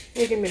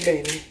 Look at me,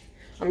 baby.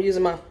 I'm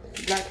using my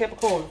black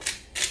peppercorn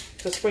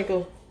to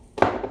sprinkle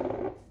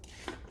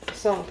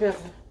salt and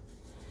pepper.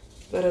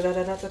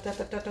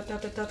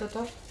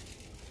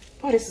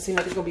 Oh, this seems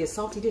like it's gonna be a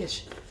salty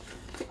dish.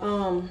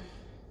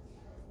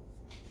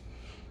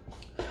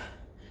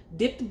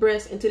 Dip the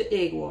breast into the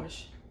egg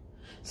wash.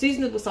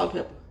 Season it with salt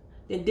and pepper.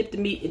 Then dip the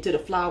meat into the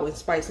flour and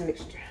spice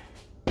mixture.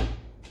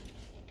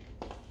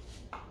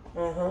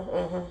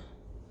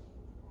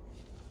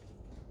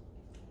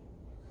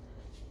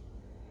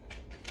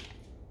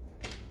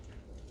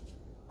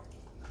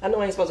 I know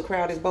I ain't supposed to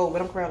crowd this bowl,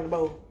 but I'm crowding the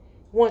bowl.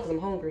 One, because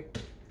I'm hungry.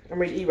 I'm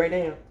ready to eat right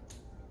now.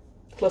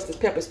 Plus, this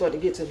pepper's starting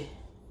to get to me.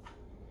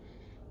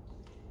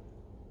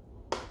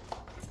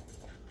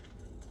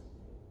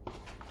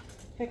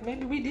 Heck,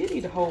 maybe we did eat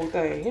the whole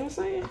thing. You know what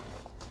I'm saying?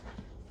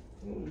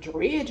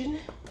 Dredging.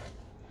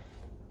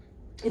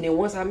 And then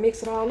once I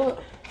mix it all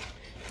up,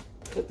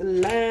 put the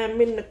lime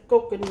in the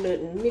coconut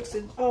and mix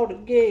it all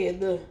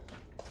together.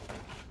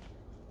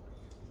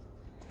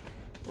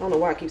 I don't know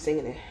why I keep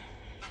singing that.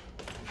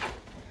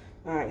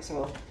 Alright,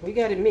 so we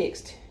got it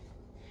mixed.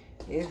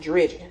 It's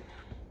dredging.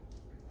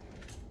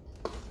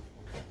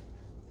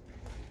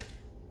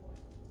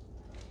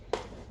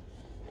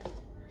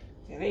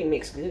 It ain't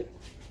mixed good.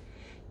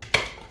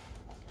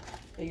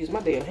 I use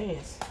my damn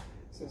hands.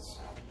 This is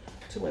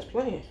too much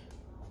playing.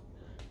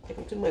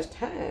 Taking too much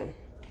time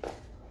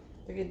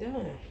to get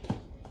done.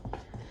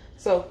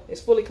 So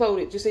it's fully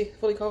coated. You see,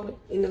 fully coated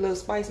in the little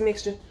spice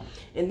mixture.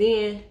 And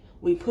then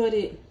we put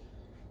it,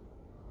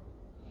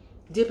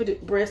 dip the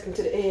breast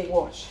into the egg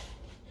wash.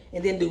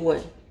 And then do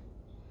what?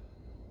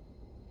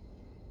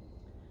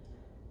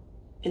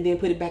 And then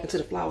put it back into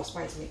the flour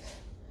spice mix.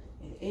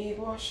 And egg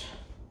wash,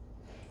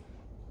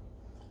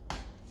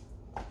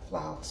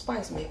 flour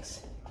spice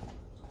mix.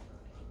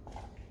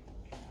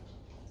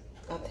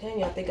 I'm telling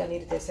you, I think I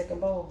needed that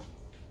second bowl.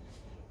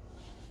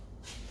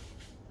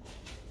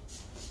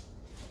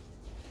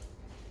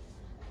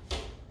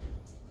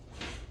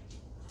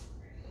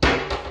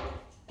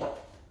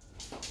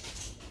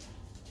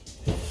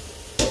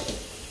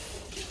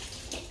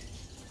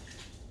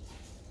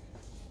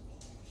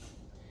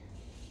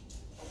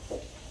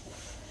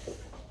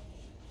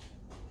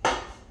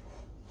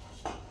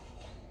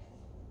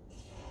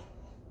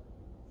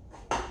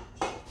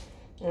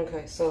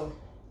 Okay, so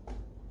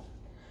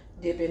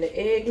dip in the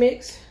egg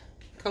mix,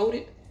 coat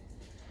it.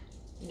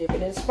 Dip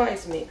it in the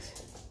spice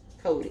mix,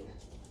 coat it.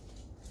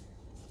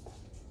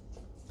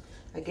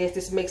 I guess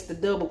this makes the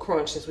double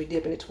crunch since we're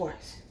dipping it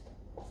twice.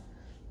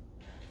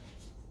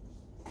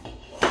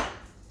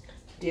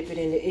 Dip it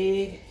in the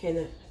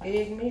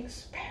egg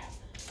mix,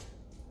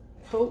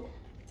 coat.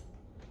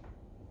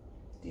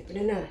 Dip it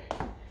in there,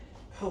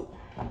 coat.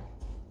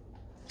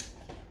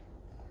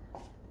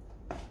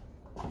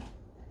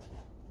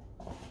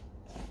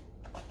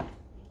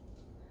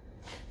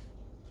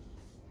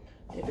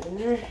 Dip it in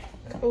there,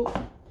 coat.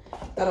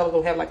 Thought I was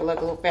gonna have like a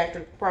little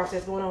factory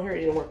process going on here. It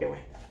didn't work that way.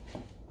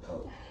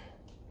 Coat.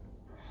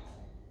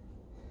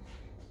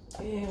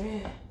 Yeah,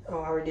 man.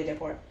 Oh, I already did that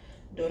part.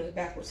 Doing it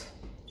backwards.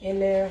 In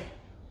there,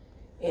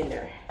 in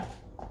there.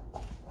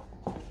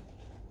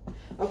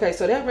 Okay,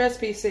 so that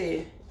recipe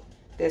said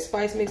that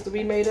spice mix that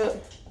we made up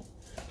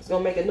is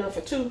gonna make enough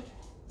for 2.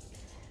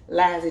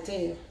 Lies it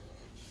tell.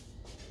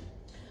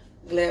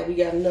 Glad we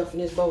got enough in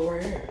this bowl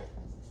right here.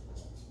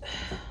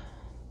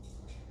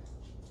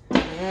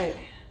 Alright.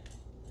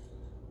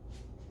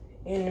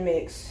 In the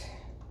mix.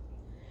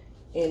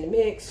 In the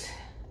mix.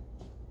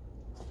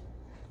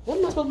 What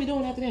am I supposed to be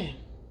doing after that?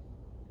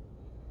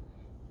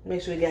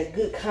 Make sure you got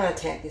good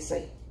contact, it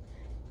say.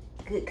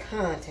 Good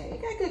contact. You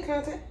got good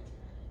contact.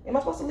 Am I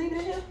supposed to leave it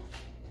in here?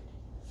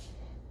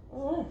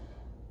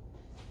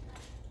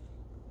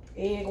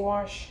 Egg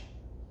wash.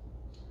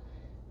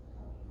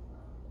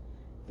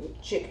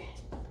 Chicken.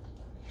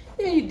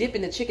 Yeah, you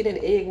dipping the chicken in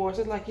the egg wash.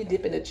 It's like you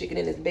dipping the chicken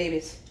in its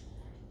babies.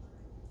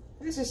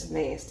 This is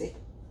nasty.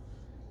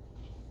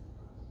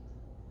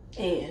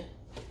 And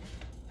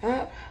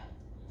hop,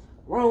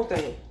 wrong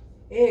thing.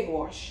 Egg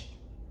wash.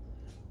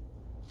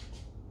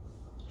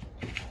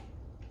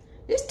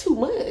 It's too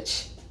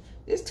much.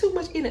 There's too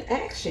much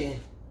interaction.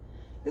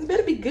 This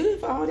better be good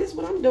for all this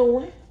what I'm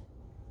doing.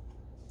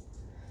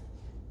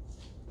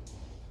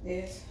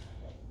 Yes.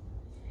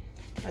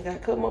 I got a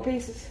couple more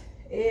pieces.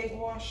 Egg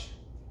wash.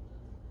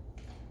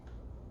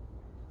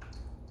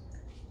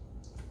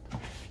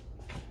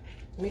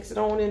 Mix it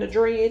on in the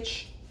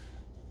dredge.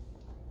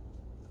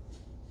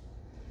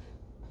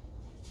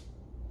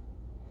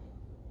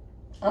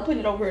 I'm putting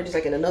it over here just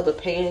like in another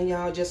pan,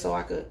 y'all, just so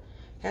I could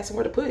have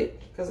somewhere to put it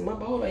because my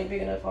bowl ain't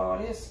big enough for all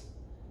this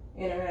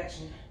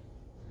interaction.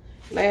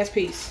 Last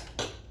piece,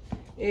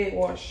 egg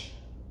wash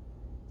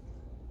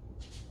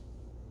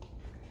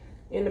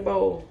in the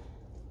bowl.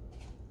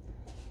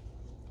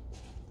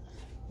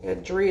 Got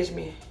to dredge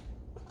me.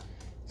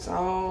 It's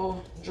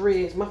all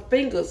dredged. My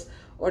fingers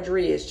are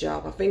dredged,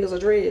 y'all. My fingers are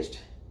dredged.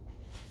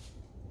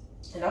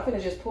 And I'm gonna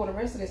just pour the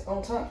rest of this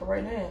on top for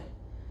right now.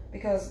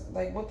 Because,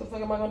 like, what the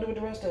fuck am I gonna do with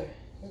the rest of it?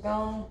 It's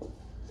gone.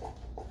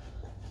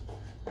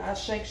 I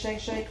shake, shake,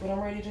 shake when I'm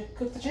ready to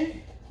cook the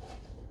chicken.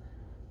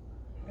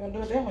 I'm gonna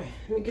do it that way.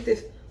 Let me get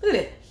this. Look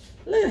at that.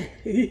 Look at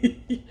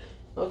that.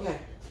 Okay.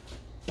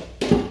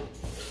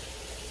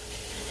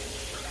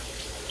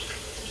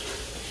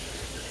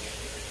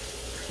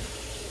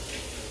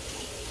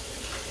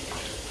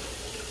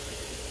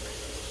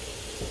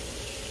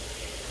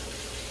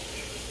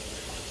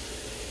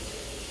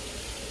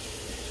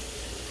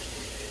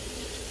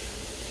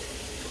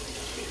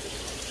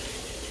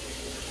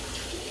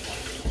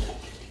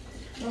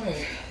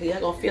 Y'all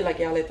gonna feel like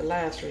y'all at the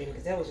live stream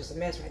because that was just a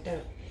mess right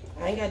there.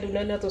 I ain't gotta do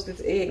nothing else with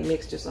this egg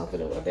mixture, so I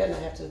better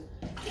not have to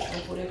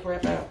pull that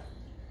crap out.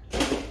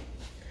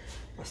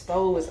 My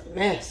stove is a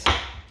mess.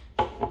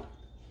 I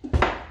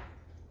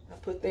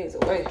put things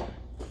away.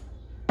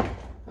 I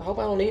hope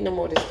I don't need no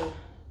more of this stuff.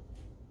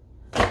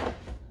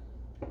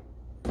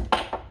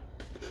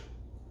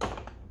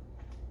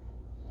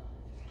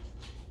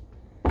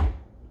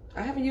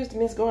 I haven't used the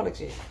minced garlic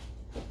yet.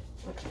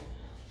 Okay.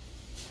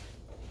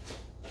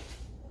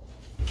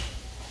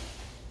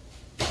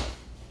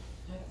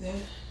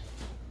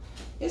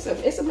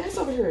 It's a mess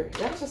over here.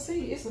 Y'all should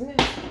see. It's a mess.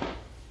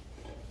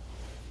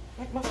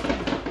 Like my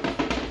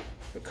stuff.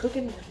 We're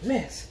cooking a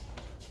mess.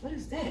 What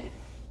is that?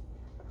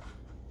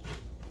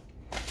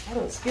 I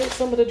done spilled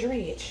some of the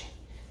dredge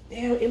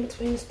down in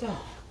between the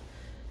stuff.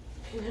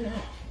 No.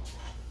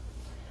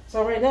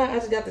 So right now I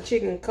just got the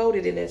chicken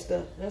coated in that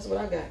stuff. That's what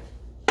I got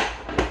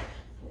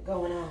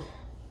going on.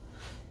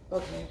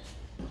 Okay.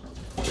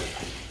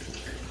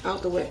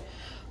 Out the way.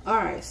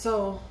 Alright,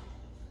 so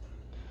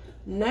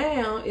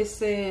now it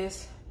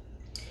says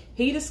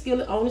heat a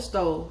skillet on the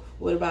stove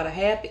with about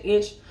 1/2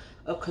 inch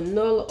of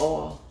canola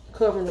oil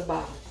covering the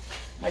bottom.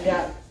 I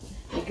got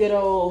a good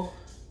old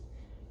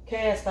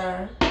cast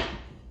iron.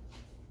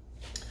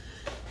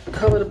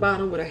 Cover the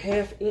bottom with a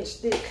 1/2 inch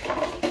stick.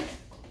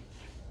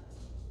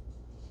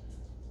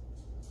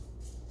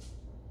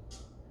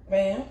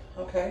 Bam,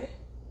 okay.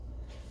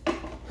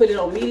 Put it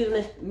on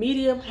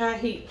medium high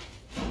heat.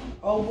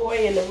 Oh boy,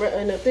 and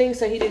the thing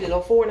said he did it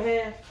on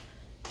 4.5.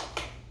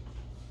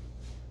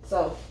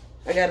 So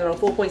I got it on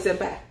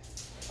 4.75.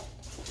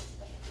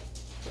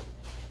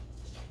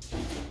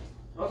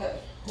 Okay,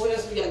 what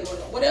else we got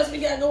going on? What else we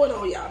got going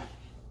on, y'all?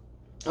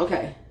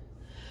 Okay,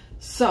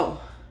 so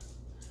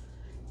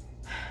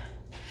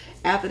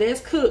after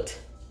that's cooked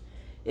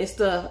and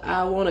stuff,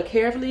 I want to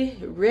carefully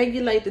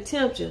regulate the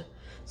temperature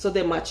so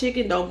that my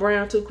chicken don't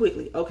brown too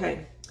quickly.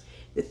 Okay,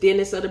 the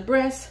thinness of the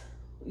breast,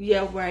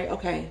 yeah, right.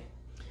 Okay,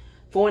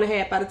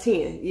 4.5 out of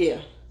 10,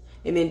 yeah,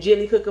 and then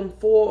gently cook them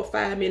 4 or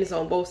 5 minutes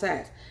on both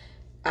sides.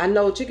 I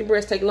know chicken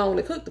breasts take long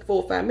to cook, the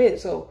 4 or 5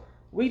 minutes, so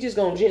we just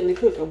gonna gently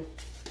cook them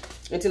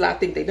until I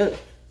think they done.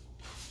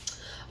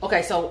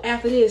 Okay, so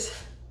after this,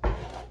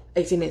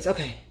 18 minutes,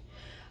 okay.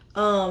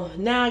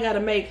 Now I gotta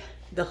make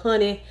the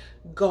honey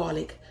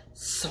garlic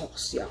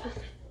sauce, y'all.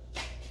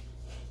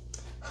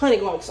 Honey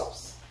garlic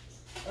sauce.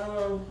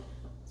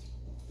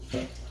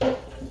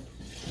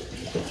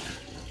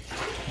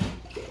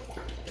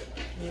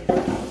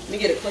 Let me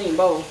get a clean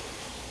bowl.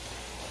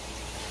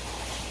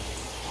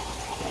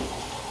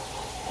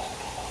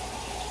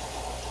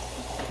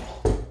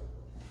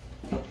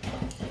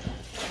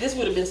 This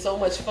would have been so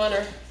much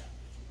funner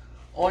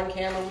on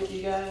camera with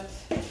you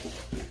guys,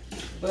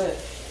 but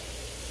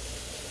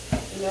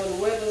you know,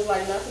 the weather's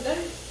like not today.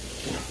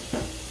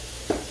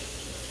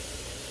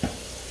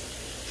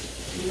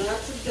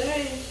 Not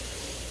today.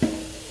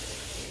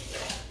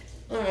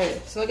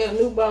 Alright, so I got a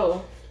new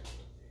bowl.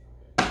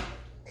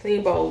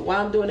 Clean bowl.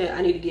 While I'm doing that,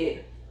 I need to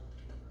get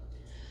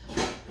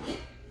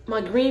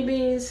my green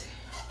beans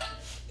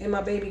and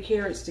my baby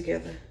carrots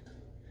together.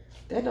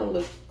 That don't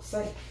look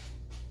safe.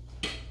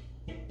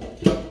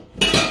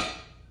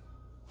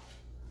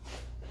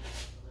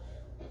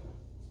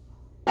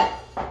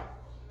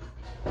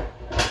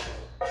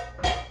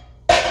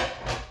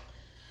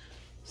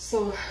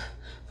 So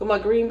for my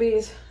green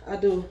beans, I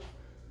do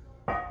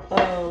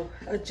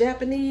a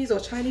Japanese or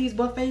Chinese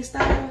buffet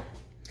style.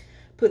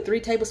 Put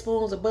 3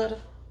 tablespoons of butter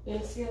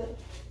in the skillet.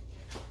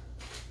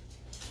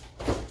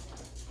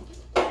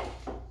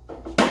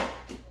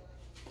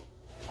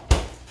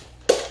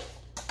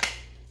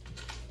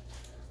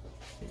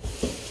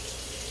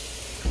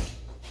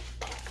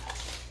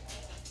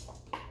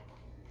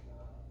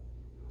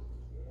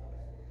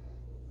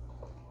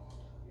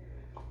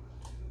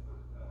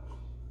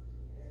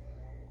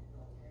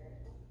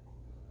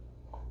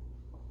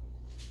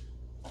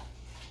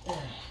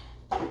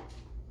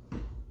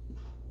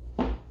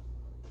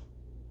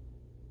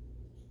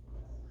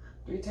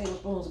 Three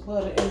tablespoons of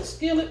butter in the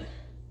skillet.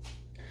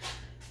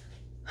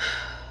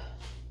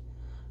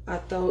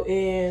 throw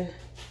in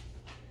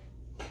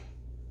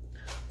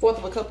 1/4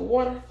 of a cup of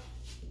water.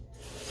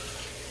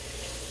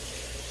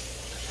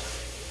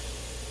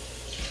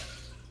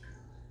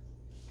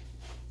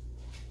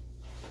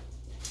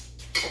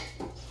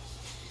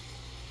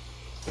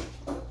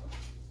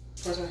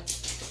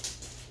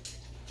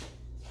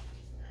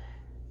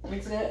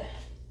 Mix that.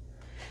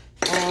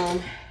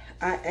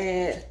 I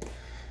add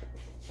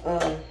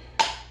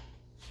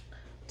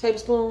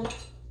tablespoon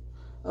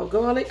of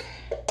garlic.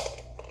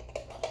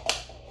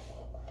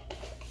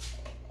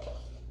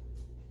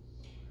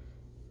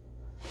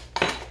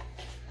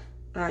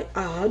 I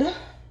add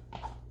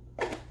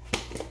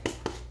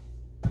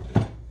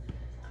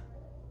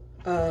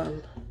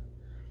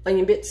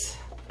onion bits.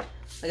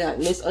 I got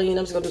minced onion.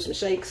 I'm just gonna do some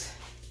shakes.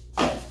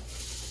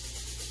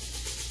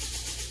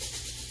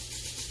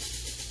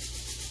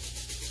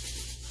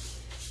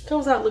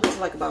 Comes out looking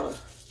like about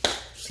a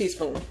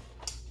teaspoon.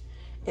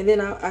 And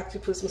then I'll actually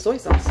put some soy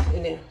sauce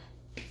in there.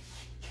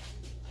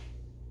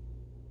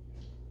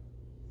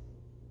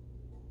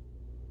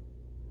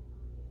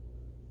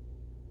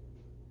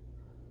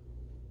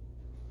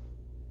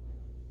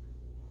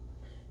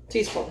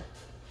 Teaspoon.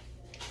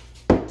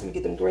 Let me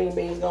get them green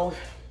beans going.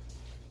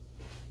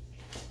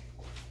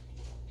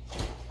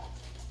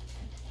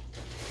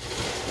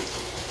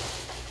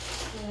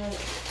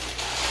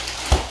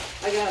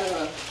 I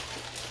got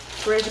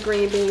fresh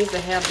green beans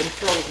that have been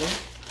frozen.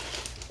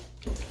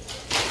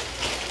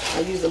 I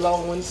use the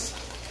long ones.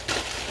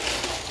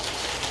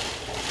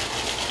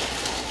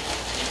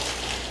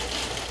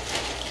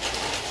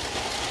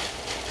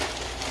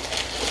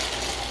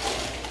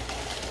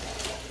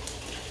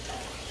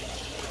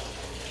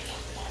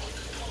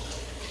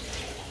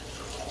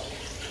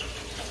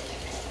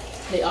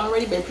 They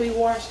already been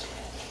pre-washed,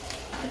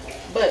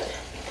 but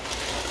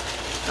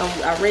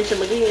I rinse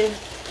them again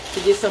to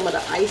get some of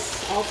the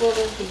ice off of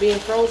them from being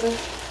frozen.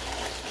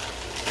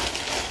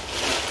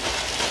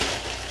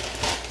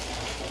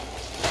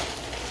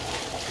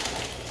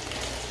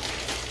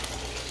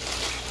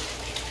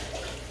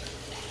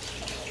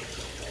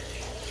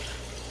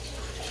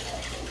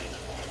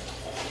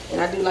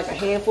 And I do like a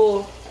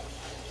handful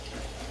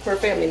per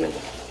family member,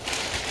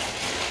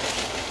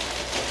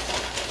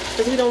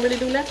 because we don't really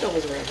do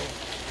leftovers around here.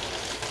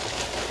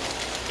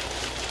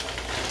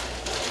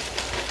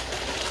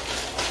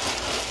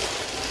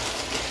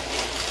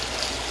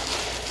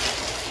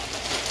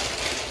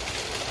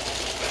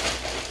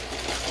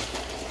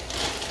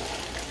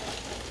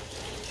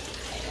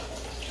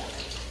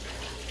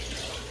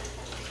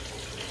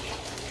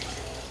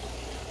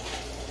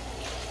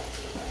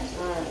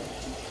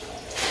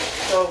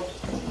 So,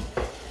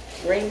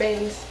 green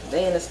beans,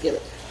 they in the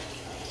skillet.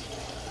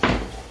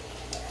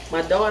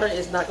 My daughter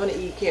is not going to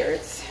eat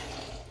carrots,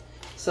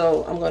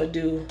 so I'm going to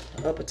do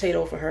a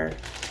potato for her.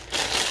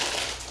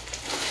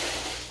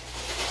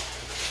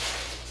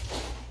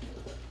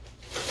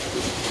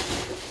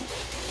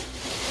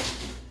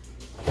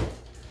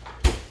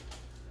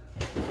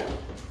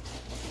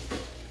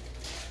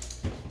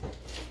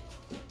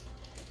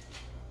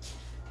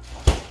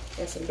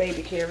 And some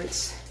baby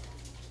carrots.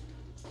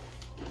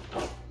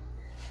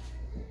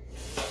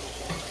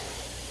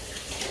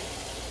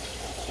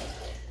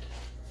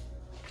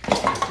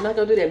 I'm not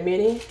gonna do that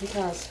many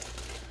because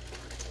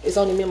it's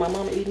only me and my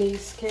mama eating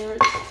these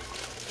carrots.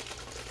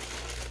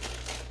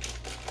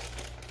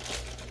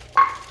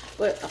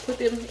 But I put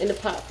them in the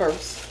pot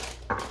first,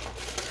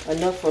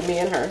 enough for me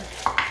and her.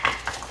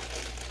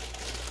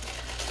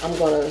 I'm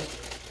gonna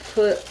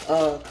put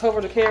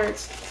cover the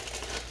carrots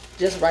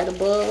just right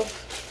above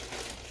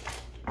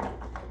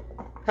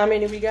how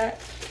many we got,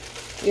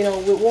 you know,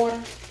 with water,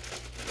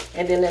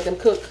 and then let them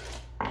cook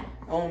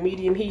on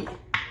medium heat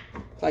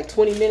like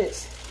 20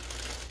 minutes.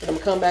 And I'm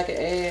gonna come back and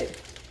add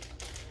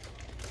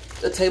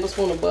a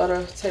tablespoon of butter,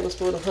 a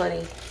tablespoon of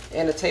honey,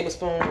 and a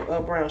tablespoon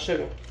of brown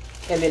sugar.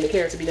 And then the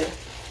carrots will be done.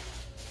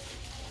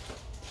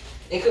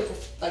 And cook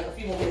for like a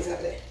few more minutes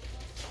after that.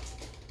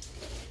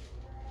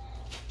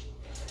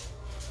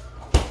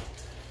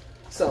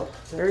 So,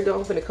 there we go.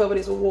 I'm gonna cover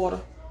this with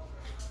water.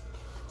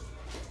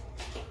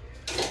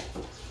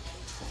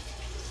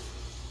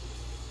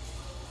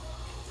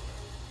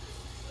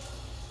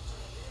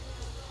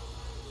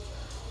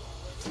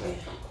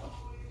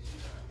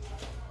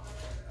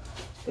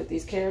 Put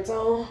these carrots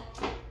on,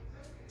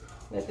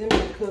 let them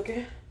get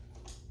cooking.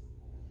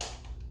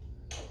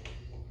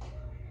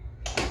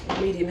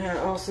 Medium high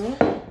also.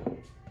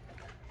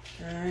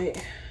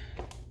 Alright.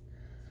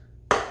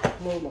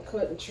 Move my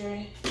cutting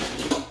tray.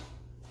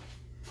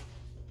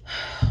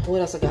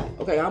 What else I got?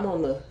 Okay, I'm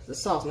on the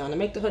sauce now. To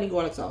make the honey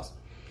garlic sauce.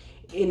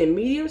 In the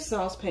medium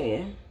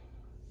saucepan.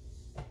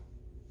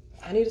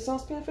 I need a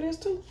saucepan for this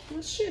too.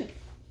 Oh shit.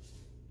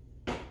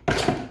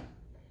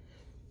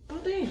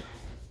 Oh damn.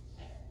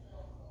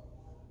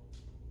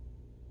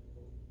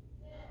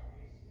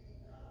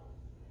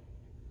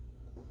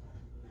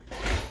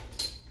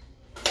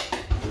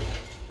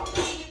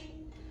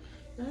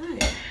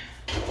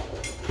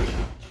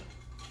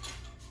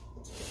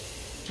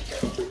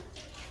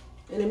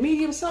 In a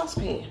medium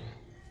saucepan,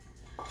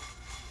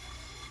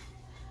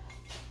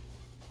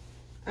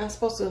 I'm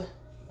supposed to,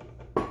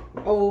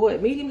 oh, what,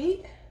 medium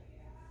heat?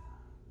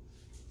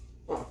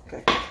 Oh,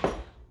 okay.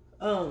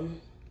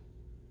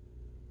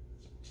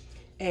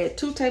 Add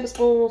 2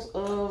 tablespoons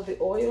of the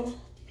oil.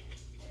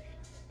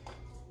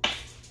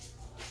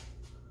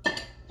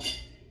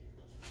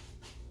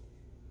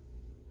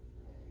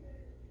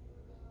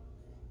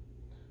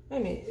 Wait a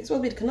minute, it's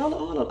supposed to be the canola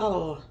oil or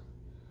olive oil?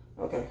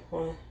 Okay,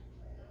 well,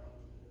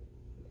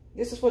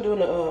 this is for doing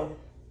the,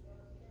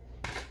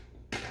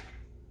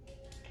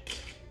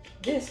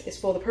 this is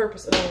for the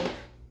purpose of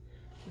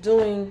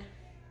doing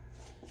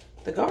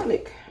the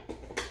garlic.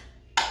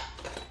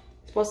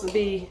 It's supposed to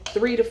be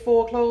 3 to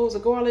 4 cloves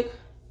of garlic.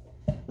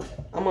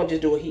 I'm gonna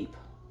just do a heap.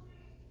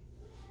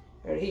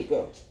 Where'd the heap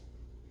go?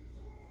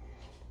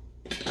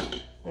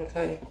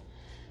 Okay.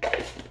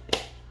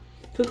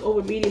 Cook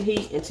over medium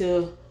heat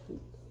until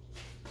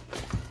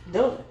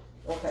done.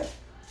 Okay.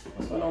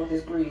 What's going on with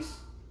this grease?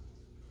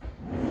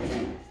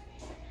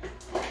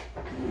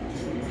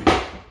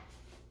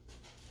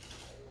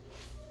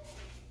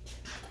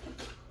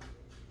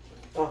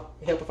 Oh,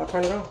 it help if I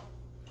turn it on.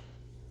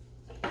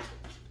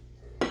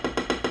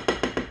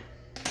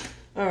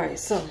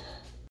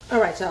 All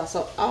right, y'all.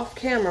 So off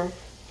camera,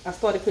 I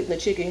started putting the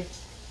chicken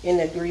in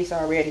the grease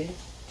already.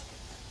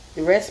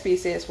 The recipe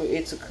says for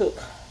it to cook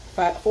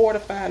 4 to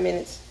 5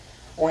 minutes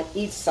on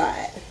each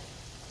side,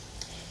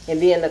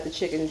 and then let the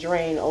chicken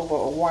drain over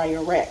a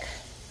wire rack.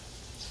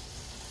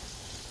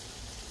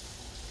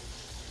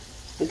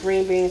 The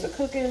green beans are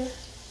cooking.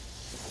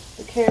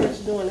 The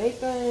carrots doing their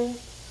thing.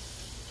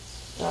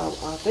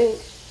 I think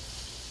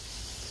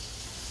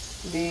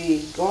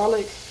the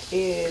garlic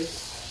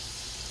is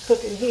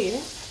cooking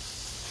here.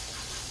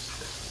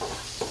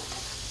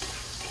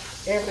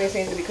 Everything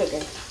seems to be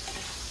cooking.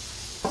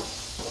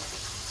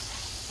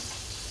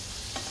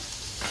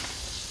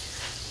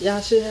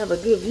 Y'all should have a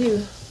good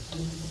view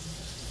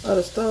of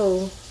the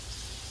stove.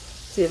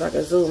 See if I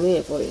can zoom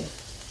in for you.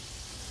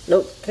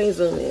 Nope, can't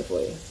zoom in for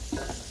you.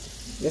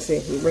 Let's see,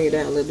 let me bring it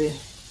down a little bit.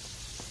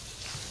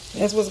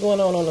 That's what's going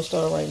on the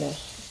stove right now.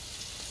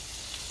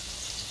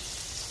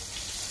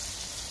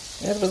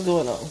 That's what's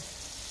going on.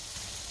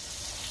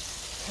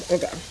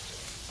 Okay.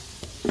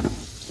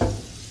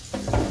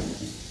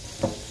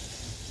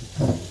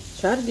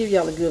 Try to give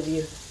y'all a good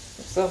view of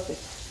something.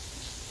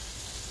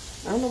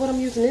 I don't know what I'm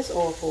using this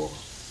oil for.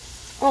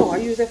 Oh, I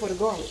use that for the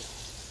garlic.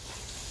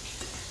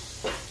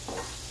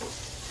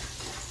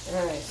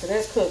 Alright, so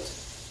that's cooked.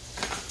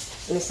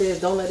 And it says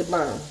don't let it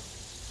burn.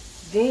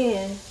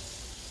 Then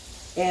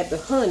add the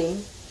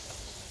honey.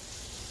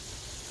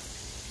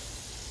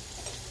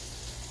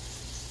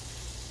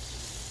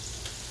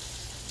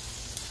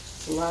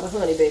 A lot of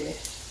honey, baby.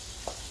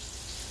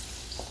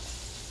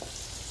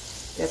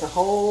 That's a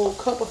whole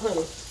cup of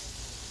honey.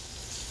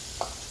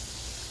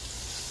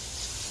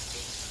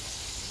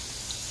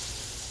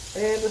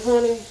 Add the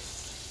honey.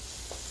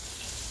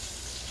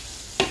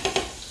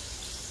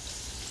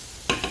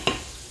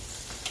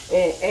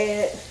 And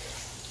add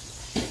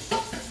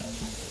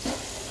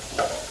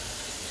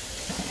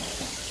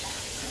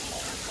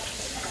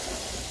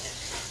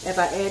if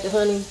I add the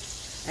honey,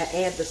 I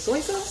add the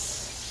soy sauce.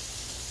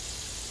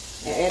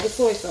 And add the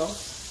soy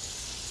sauce.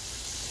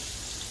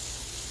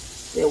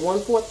 Then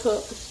 1/4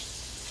 cup.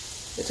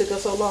 It took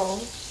us so long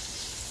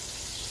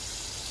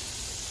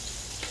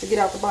to get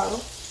out the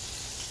bottle.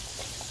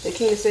 The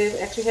king says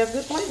it actually has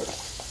good flavor.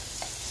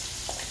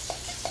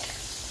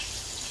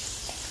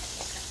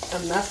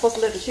 I'm not supposed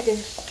to let the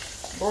chicken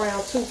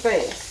brown too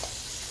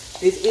fast.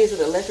 This is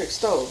an electric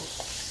stove.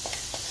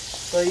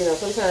 So, you know,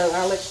 sometimes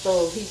our electric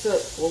stove heats up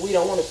when we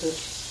don't want it to.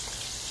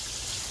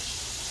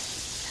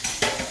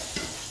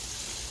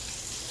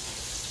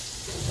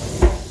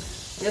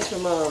 That's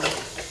from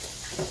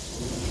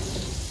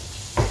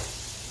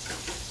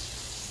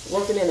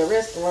working in a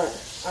restaurant.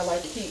 I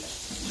like to keep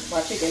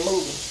my chicken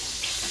moving.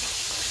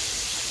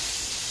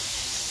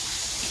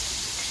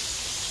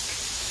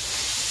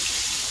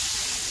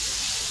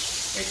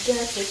 I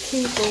got to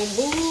keep on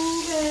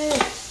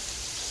moving.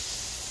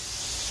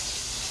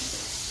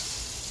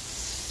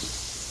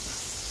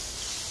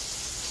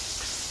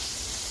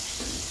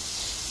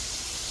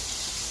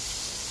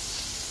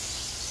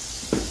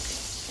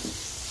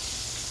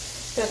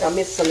 I feel like I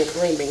missed some of the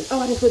green beans. Oh,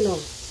 I didn't put it on.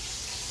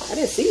 I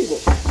didn't season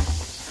it.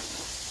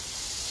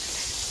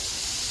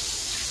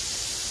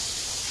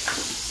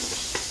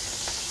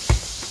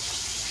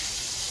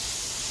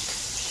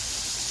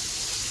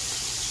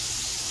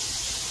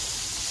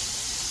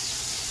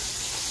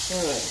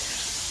 Alright.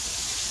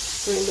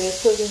 Green beans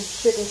cooking,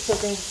 chicken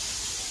cooking.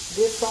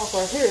 This sauce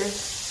right here,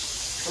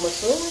 I'm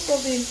assuming it's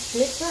going to be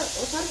mixed up.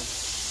 Okay.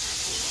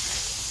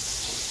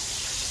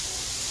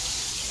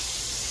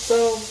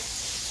 So,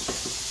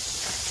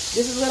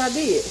 this is what I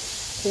did.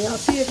 Can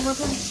y'all see it from my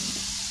phone?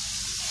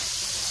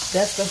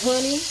 That's the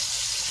honey,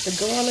 the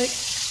garlic,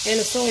 and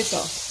the soy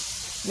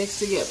sauce mixed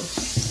together.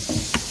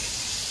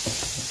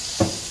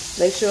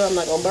 Make sure I'm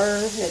not going to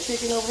burn that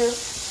chicken over here.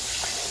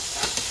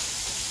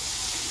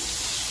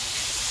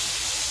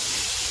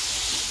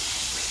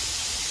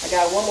 I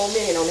got 1 more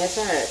minute on that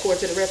side,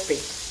 according to the recipe.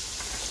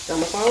 So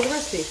I'm gonna follow the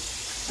recipe.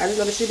 I just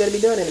know the shit better be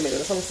done in the middle.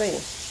 That's what I'm saying.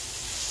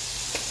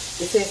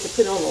 It says to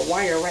put it on a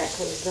wire rack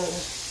when it's done. I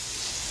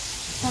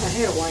thought I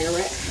had a wire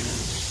rack.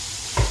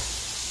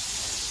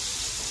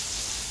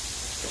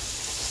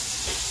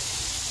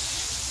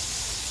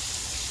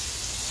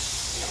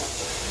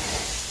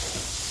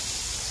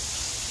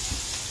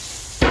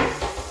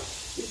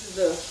 This is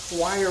the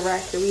wire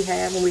rack that we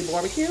have when we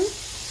barbecue.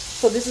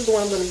 So this is the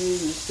one I'm going to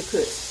use to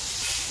put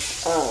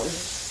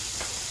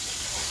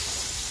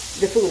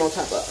the food on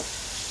top of.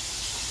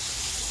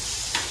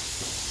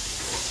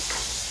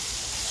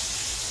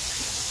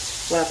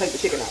 When I take the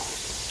chicken off.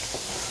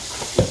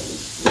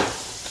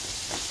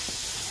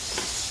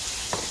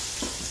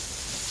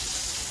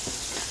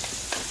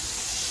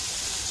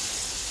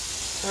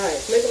 Alright,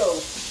 flip it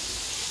over.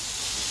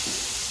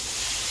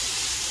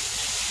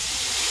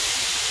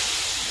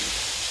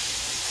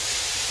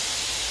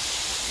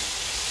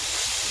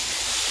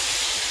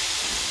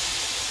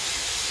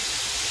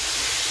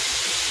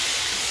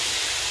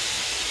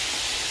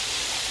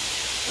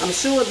 I'm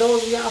sure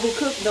those of y'all who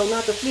cook know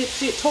not to flip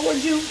shit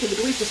towards you, because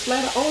the grease will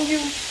splatter on you.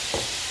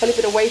 Flip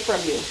it away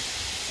from you.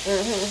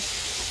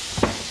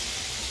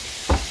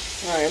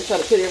 Alright, I'm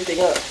trying to put everything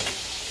up.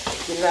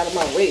 Get it out of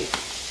my way.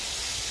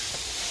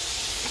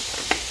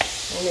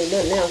 I don't need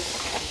nothing else.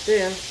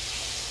 There. I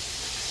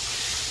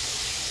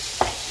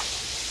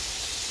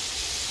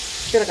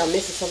feel like I'm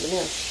missing something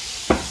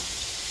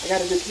else. I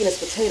gotta do peanuts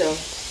potato.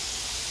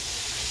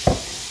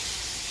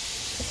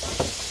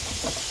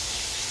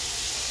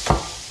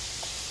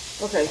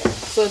 Okay,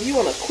 so if you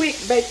want a quick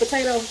baked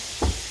potato,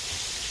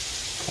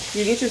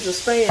 you get you some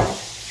Spam.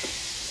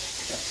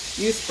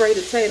 You spray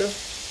the potato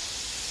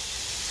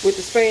with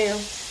the Spam.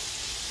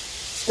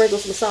 Sprinkle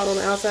some salt on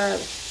the outside.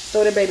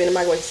 Throw that baby in the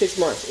microwave for 6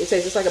 months. It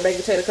tastes just like a baked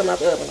potato coming out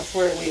the oven. I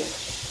swear it will.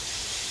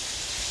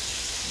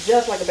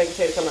 Just like a baked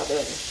potato coming out the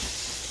oven.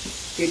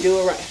 You do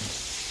it right.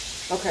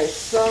 Okay,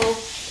 so,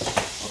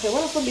 what am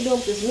I supposed to be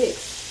doing with this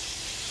mix?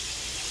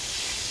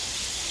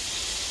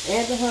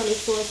 Add the honey,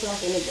 soy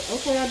sauce, and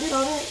okay, I did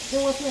all that.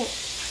 Then what's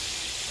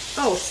next?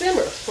 Oh,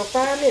 simmer for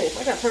 5 minutes.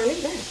 I gotta turn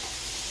it down.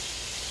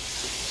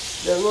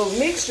 The little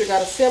mixture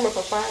gotta simmer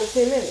for 5 to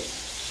 10 minutes.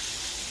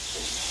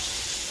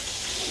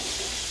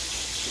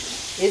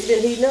 It's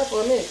been heating up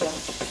for a minute, y'all.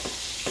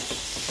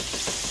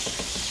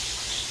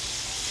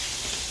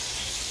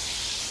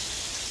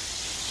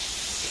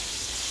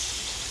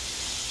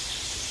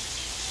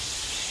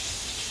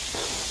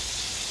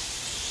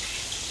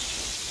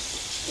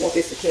 Want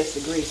this to catch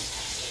the grease.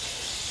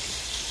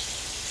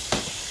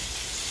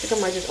 I think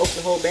I might just open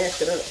the whole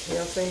basket up, you know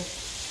what I'm saying?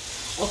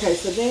 Okay,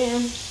 so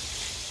then,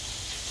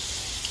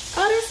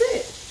 that's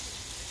it.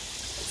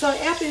 So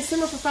after it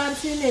simmers for 5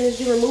 to 10 minutes,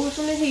 you remove it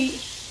from the heat.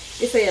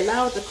 It say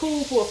allow it to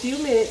cool for a few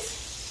minutes.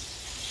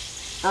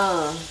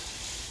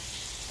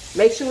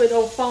 Make sure it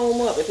don't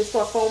foam up. If it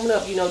starts foaming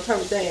up,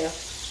 turn it down.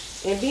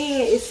 And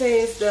then it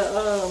says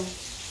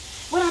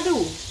what I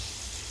do?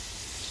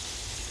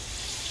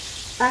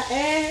 I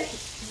add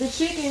the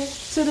chicken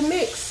to the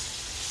mix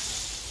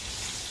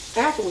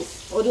afterwards.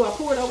 Or do I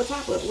pour it over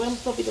top of it? What am I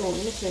supposed to be doing?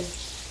 Let me see.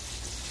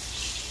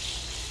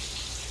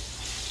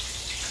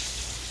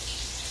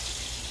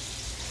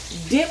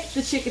 Dip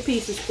the chicken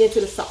pieces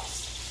into the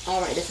sauce.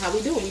 Alright, that's how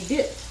we do it. We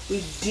dip.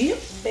 We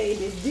dip,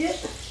 baby. Dip.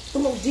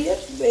 Come on, dip,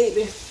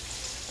 baby.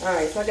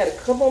 Alright, so I got a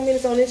couple more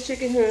minutes on this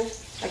chicken here.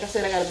 Like I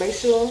said, I got to make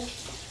sure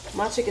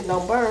my chicken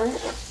don't burn.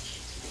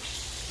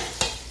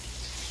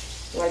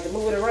 I like to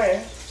move it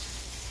around.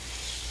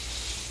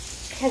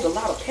 It has a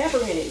lot of pepper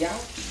in it, y'all.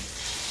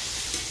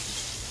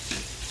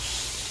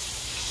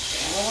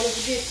 I don't want it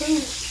to get too.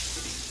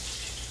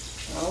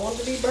 I don't want it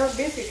to be burnt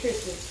biscuit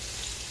crispy.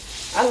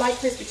 I like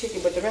crispy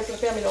chicken, but the rest of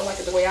the family don't like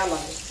it the way I like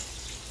it.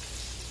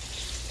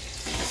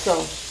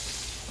 So,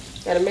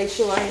 gotta make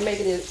sure I ain't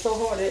making it so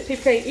hard that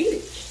people can't eat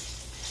it.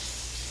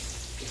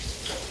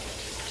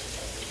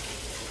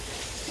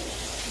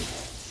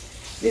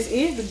 This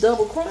is the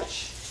double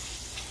crunch.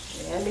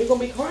 And it's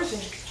gonna be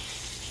crunchy.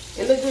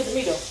 It looks good to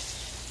me though.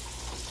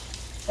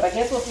 But I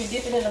guess once we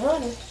dip it in the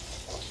honey,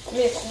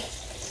 mix it.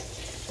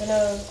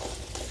 And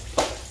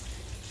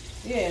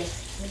yeah,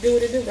 do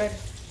what it do, baby.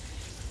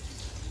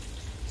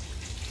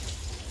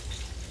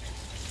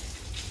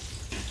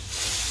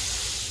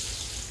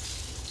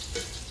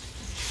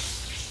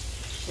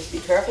 Just be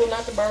careful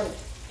not to burn it.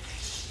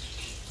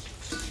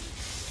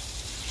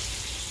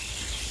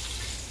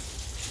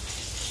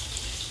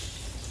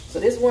 So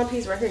this one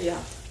piece right here,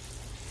 y'all.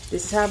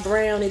 This is how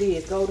brown it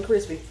is, golden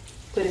crispy.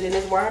 Put it in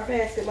this wire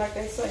basket like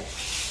they say.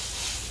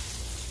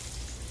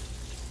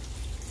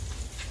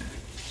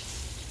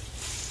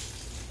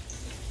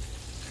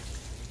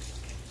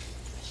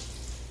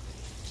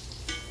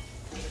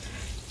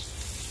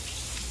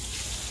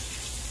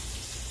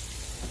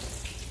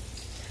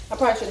 I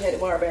probably should have had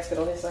the wire basket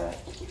on this side.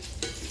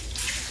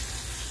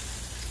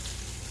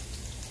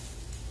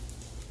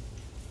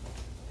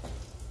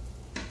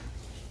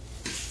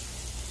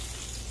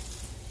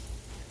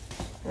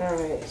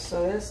 Alright,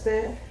 so that's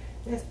that.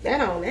 That's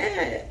that on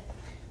that.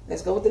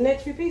 Let's go with the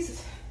next few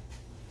pieces.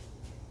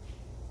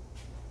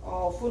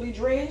 all fully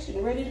drenched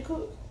and ready to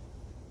cook.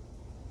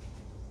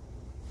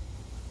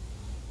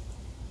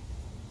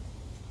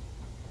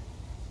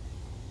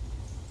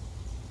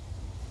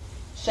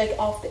 Shake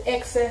off the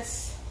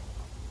excess.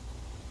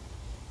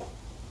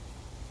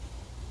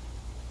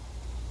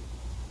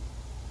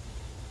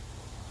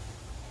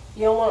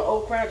 You don't want to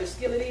overcrowd your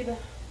skillet either.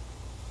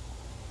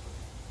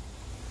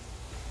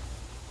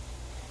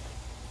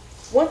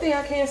 One thing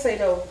I can say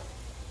though,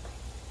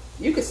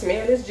 you can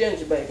smell this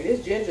ginger, baby.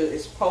 This ginger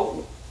is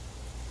potent.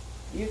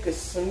 You can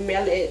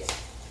smell it.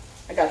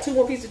 I got 2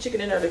 more pieces of chicken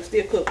in there that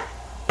still cook.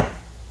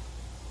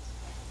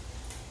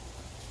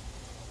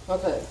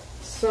 Okay,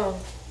 so,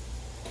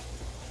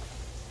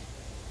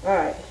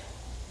 alright.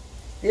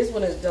 This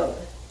one is done.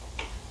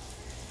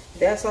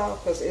 That's all,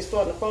 because it's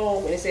starting to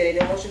foam, and they said they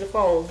didn't want you to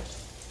foam.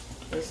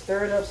 And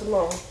stir it up some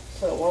more,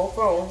 so it won't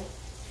foam.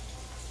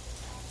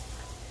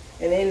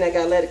 And then I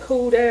gotta let it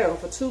cool down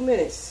for 2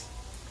 minutes.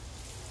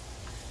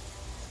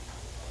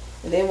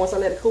 And then once I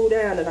let it cool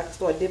down, then I can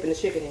start dipping the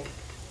chicken in.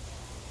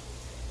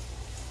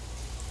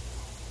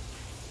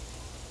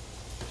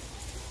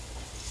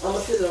 I'm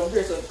gonna sit it over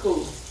here so it's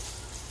cool.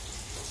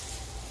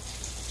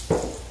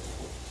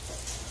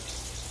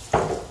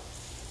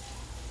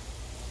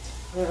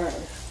 Alright.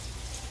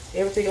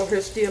 Everything over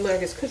here still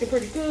like it's cooking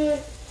pretty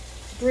good.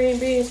 Green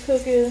beans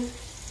cooking.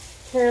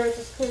 Carrots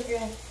is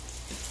cooking.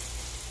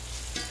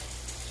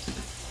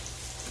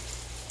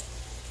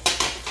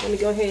 Let me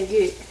go ahead and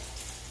get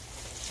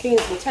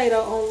King's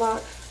potato on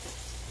lock.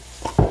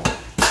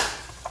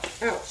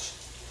 Ouch.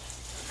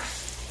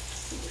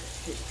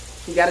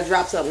 You gotta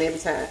drop something every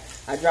time.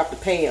 I dropped the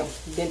pan,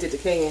 dented the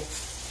can.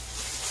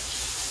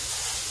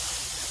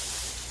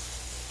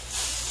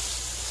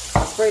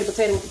 I spray the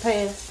potato with the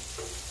pan.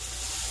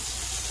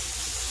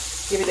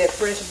 Give it that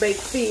fresh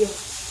baked feel.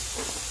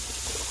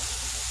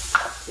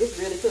 It's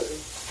really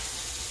cooking.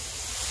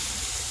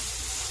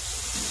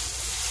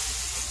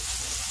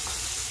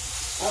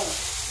 Oh,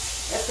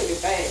 that's cooking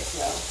fast,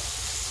 y'all.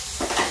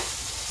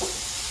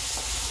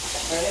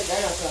 Turn it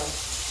down some.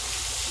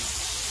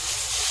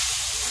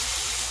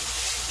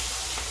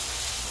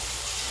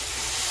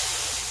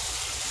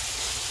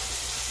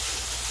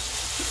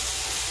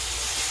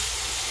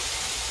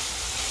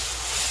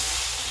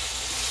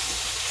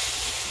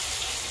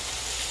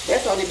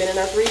 That's only been in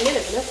there 3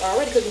 minutes, and that's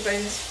already cooking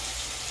fast.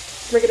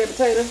 Sprinkle that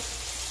potato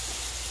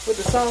with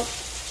the salt.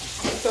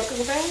 Start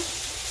cooking fast.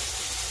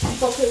 You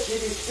gonna cook?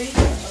 Did it speak?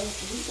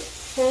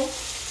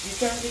 You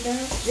turned it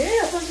down?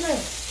 Yeah, turn it down.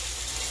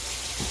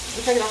 You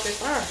take it off that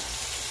fire.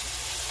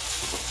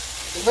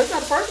 That's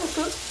not the first one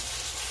cooked.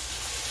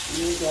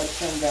 You got to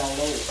turn down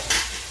low.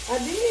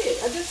 I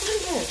did. I just turned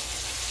it down.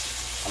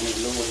 I mean,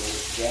 lower than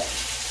what you got.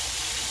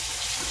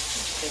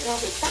 Take it off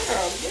the fire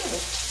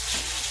altogether.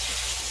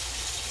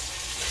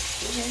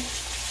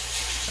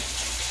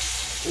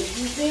 Is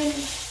you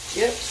finished?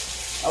 Yep.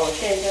 Oh, it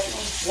came that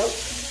one? Nope.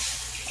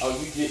 Oh,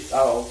 you did.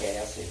 Oh, okay.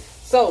 I see.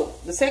 So,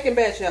 the second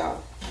batch,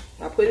 y'all,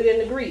 I put it in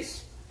the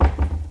grease.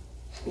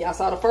 Y'all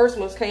saw the first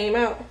ones came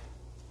out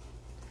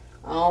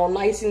all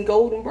nice and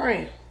golden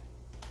brown.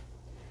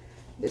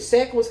 The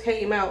second ones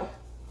came out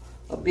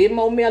a bit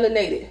more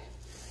melanated.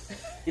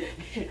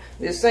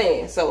 Just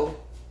saying. So,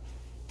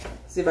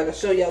 see if I can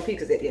show y'all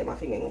pieces that. Yeah, my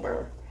finger ain't gonna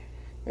burn.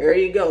 There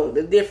you go.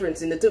 The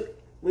difference in the two.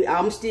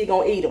 I'm still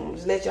gonna eat them.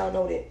 Just let y'all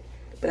know that.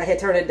 But I had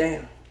turned it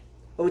down.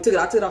 But I took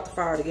it off the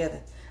fire together.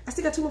 I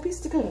still got 2 more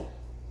pieces to cook.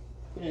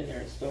 Put it in there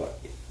and start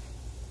it.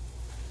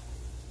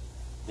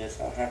 That's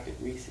how hot the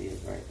grease is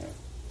right now.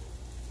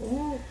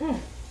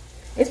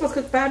 It's supposed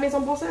to cook 5 minutes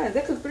on both sides.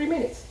 That cooked 3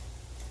 minutes.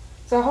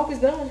 So I hope it's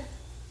done.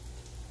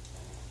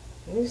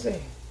 Let me see.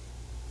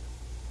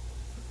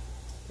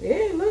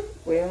 Yeah, look.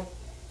 Well,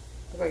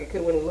 looks like it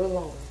could have went a little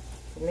longer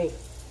for me.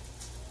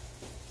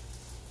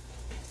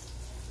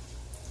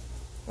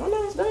 Oh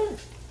no, it's done.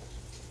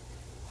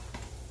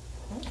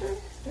 Okay,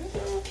 it's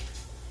done.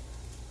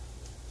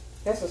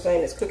 That's the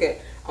same as cooking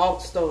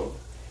off the stove.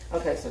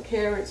 Okay, so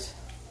carrots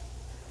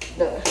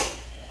done.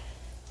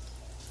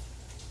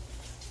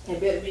 It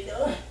better be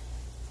done.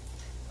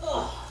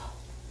 Oh.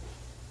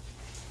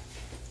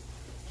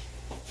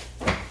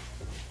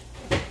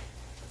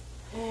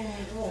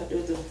 What I do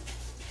with the,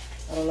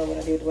 I don't know what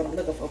I do with what I'm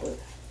looking for, but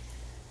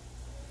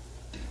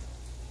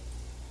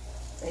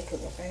they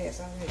cooking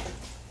fast already.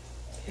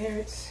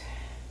 Carrots.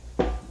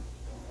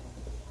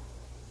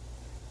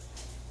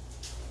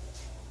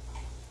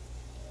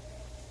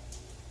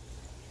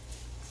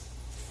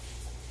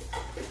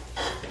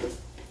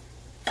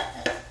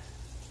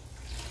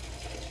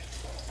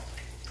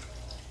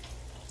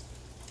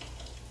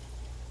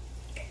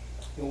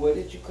 And what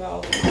did you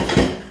call it?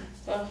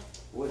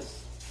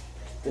 What's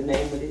the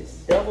name of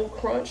this? Double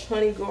crunch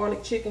honey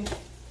garlic chicken.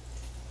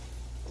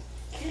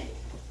 Okay.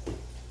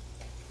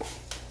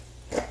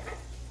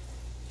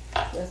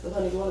 That's the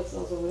honey garlic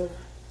sauce over there.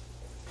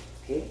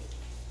 Okay.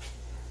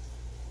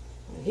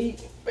 And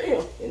heat,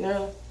 bam, in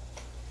there.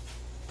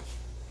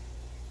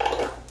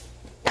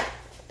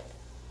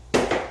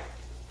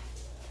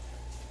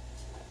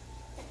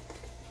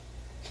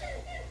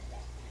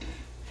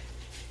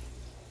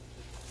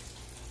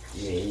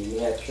 Yeah, you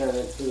have to turn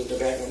it to the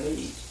tobacco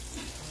leaves.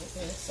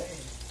 Okay, let's see.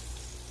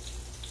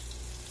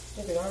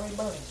 Is it already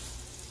burning?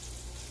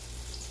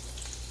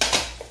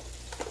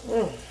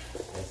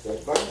 That's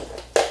that burn.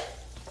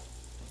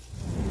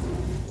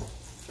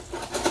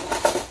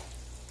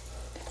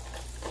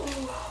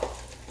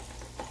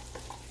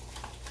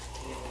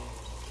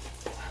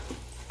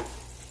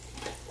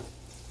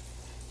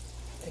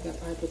 I think I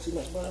probably put too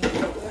much butter on it.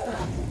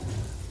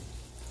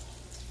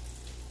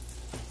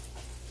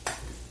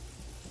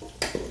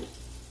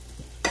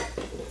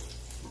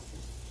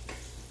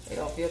 They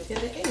don't feel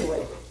tender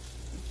anyway.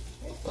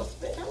 They're supposed to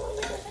spend how long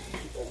they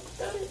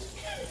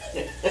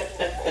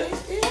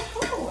still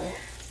hard.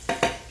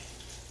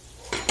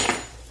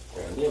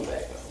 Turn them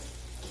back on.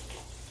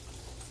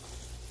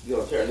 You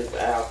gonna turn this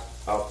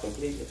off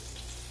completely?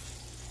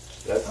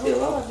 That's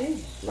still on.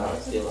 No,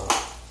 it's still on.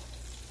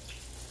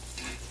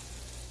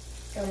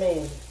 I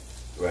mean,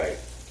 Right.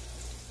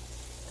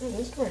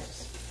 goodness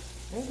gracious.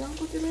 Ain't gonna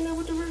put them in there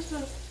with the rest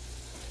of it.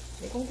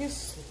 They're gonna get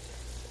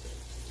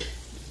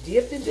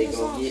dipped into They the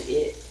gonna sauce. get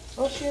it.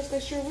 Oh, yes, they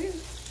sure will.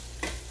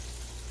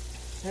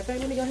 In fact,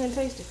 let me go ahead and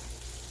taste it.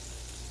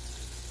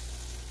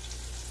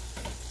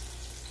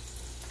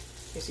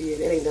 You see,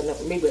 that ain't done enough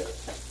for me, but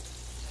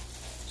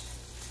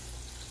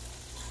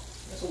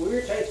that's a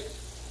weird taste.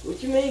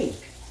 What you mean?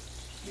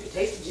 You can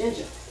taste the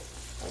ginger.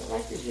 I don't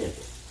like the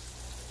ginger.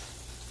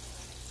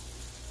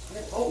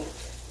 That's potent.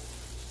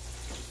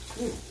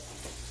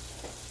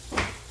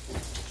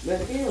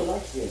 Man, people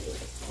like ginger.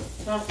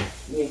 Huh?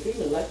 I mean,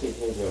 people like the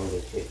ginger on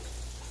their cake.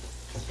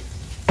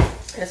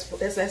 That's a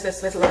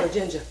lot of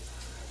ginger.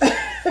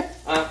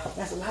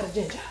 That's a lot of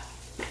ginger.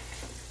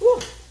 Woo.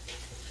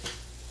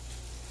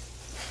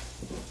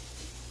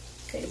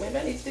 Hey, maybe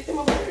I need to stick them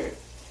over here.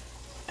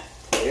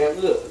 Yeah,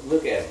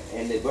 look at them.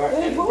 And the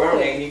burn boy.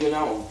 ain't even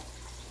on.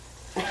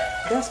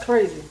 That's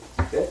crazy.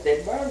 That's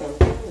that burn I'm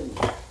telling you.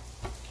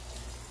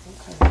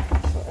 Okay,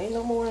 so ain't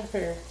no more in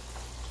here.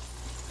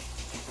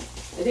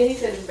 And then he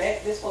said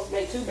they're supposed to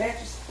make 2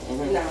 batches.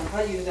 Mm-hmm. No,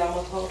 I used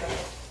almost the whole time.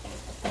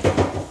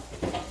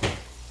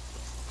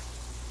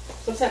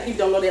 Sometimes people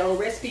don't know their own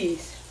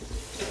recipes.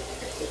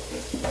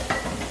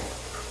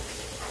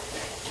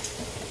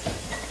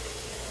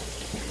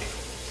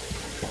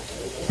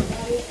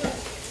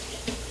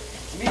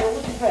 Bill,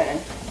 what you find?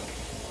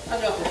 I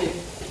dropped the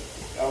chicken.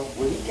 Oh,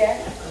 well, he got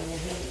it.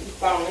 He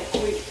found it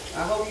quick. I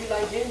hope you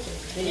like ginger.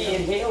 He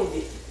inhaled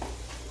it.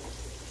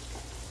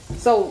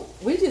 So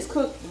we just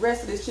cooked the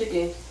rest of this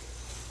chicken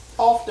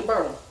off the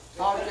burner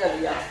all together,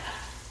 y'all.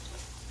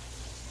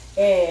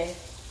 And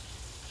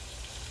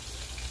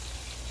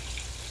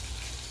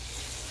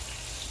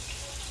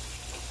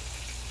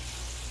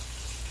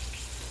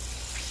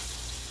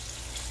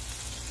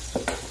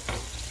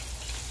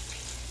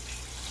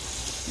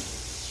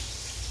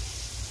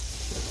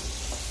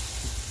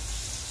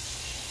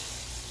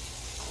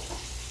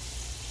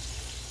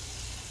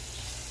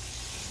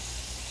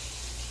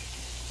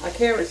our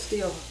carrot's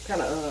still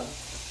kind of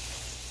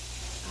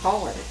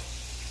hard.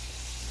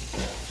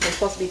 They're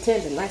supposed to be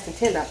tender, nice and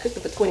tender. I cooked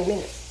them for 20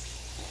 minutes.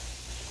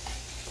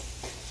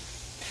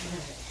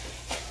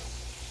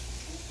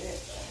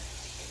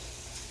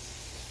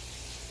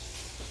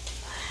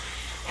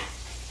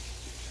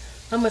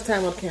 How much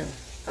time on the camera?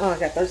 Oh, I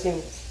got 13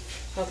 minutes.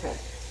 Okay.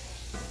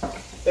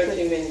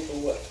 13 minutes for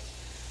what?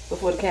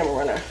 Before the camera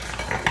run out.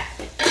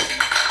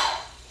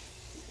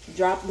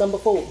 Drop number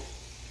 4.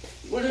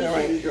 What is All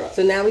it you right. drop?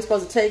 So now we're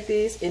supposed to take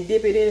this and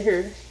dip it in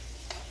here.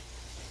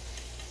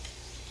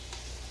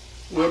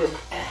 Yeah,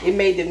 it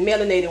made the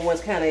melanated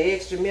ones kind of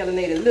extra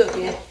melanated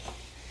looking,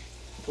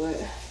 but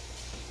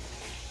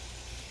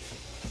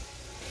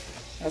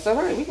that's all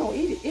right. We're gonna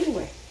eat it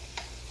anyway.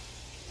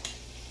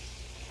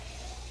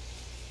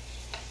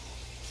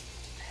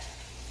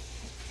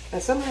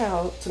 And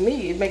somehow, to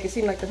me, it make it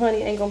seem like the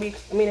honey ain't gonna be.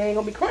 I mean, it ain't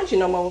gonna be crunchy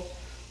no more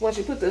once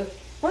you put the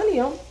honey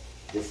on.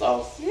 The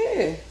sauce.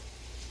 Yeah.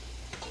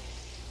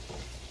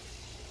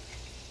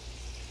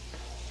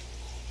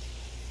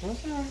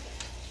 That's all right.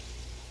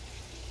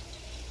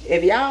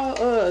 If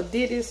y'all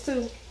did this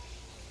too,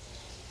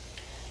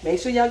 make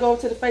sure y'all go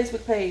to the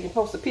Facebook page and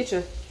post a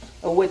picture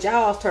of what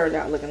y'all's turned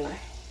out looking like.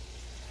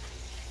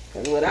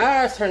 Cause what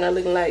ours turned out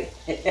looking like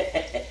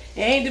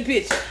ain't the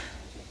picture.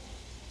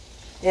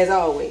 As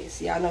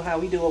always, y'all know how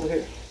we do over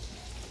here.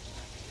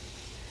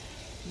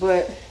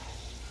 But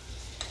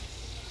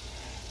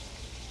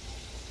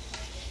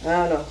I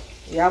don't know.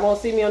 Y'all won't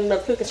see me on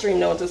another cooking stream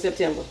though until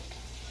September.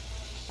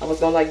 I was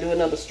gonna do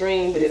another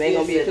stream, but it ain't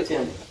gonna be a cooking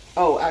one.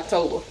 Oh,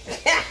 October.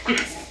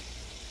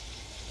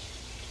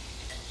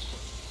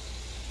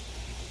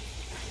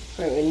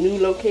 A new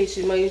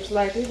location most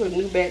likely for a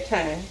new bad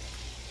time.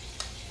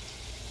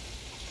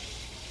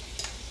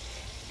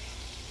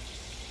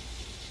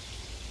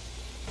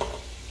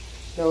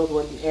 Those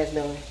wasn't as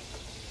done.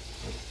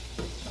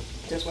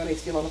 That's why they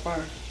still on the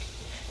fire.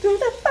 To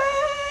the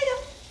fire.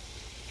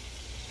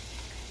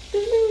 To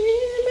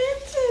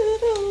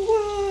the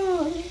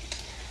wall.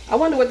 I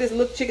wonder what this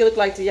chicken look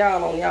like to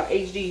y'all on y'all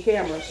HD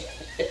cameras.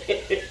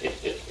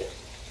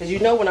 Cause you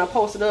know when I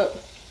post it up,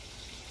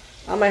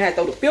 I might have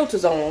to throw the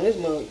filters on this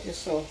mug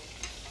just so,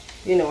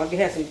 you know, I can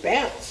have some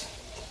balance.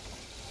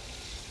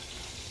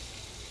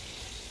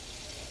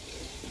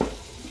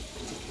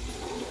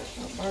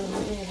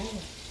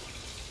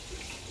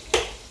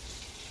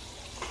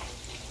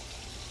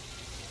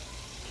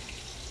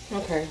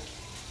 Okay.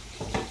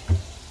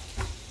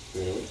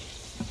 Really?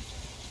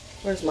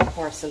 Where's my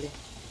parsley?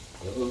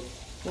 Uh-oh.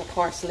 My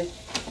parsley.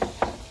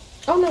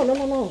 Oh, no.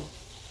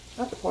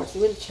 Not the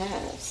parsley, with the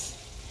chives.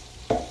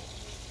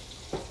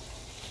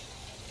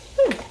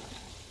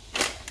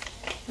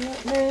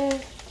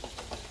 Nutmeg.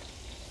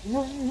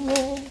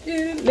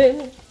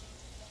 Nutmeg.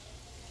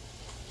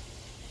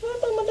 I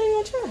put my dang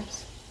on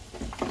chives.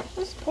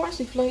 That's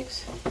parsley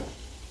flakes.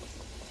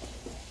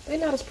 They're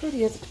not as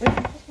pretty as the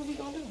chives. That's what we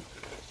gonna do.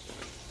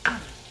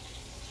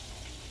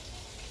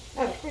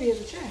 Not as pretty as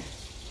the chives.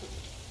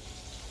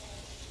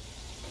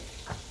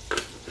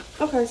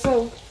 Okay,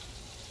 so,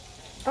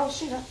 oh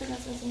shit, I think I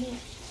said some more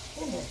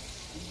in there.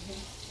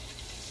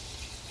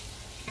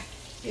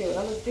 Yeah,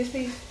 I look this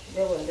piece,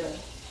 that wasn't done.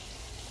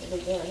 It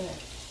look done now.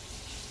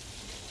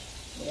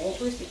 It ain't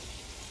twisted.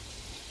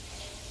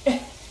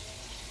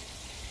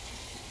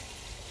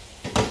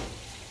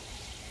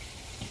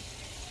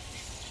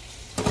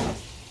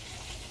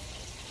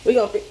 We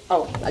gonna pick,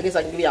 oh, I guess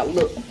I can give y'all a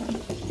look.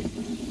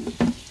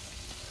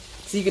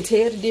 So you can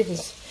tell the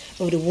difference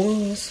of the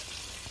ones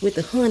with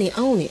the honey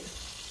on it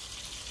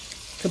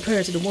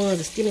compared to the ones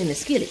that's still in the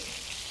skillet.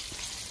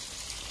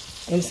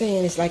 You know what I'm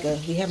saying? It's like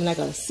we having like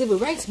a civil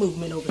rights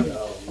movement over here.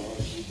 Oh, no,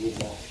 you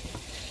did not.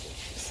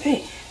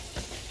 Say.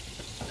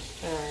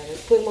 Alright,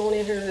 let's put them on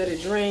in here, let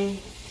it drain,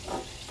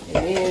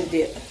 and then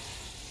dip.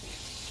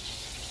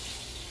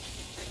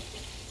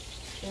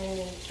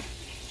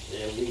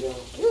 There we go.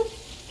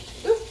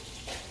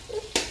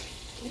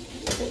 You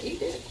can eat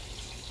that.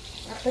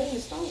 I cleaned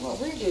the stove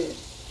up real good.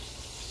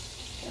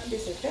 I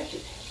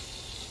disinfected.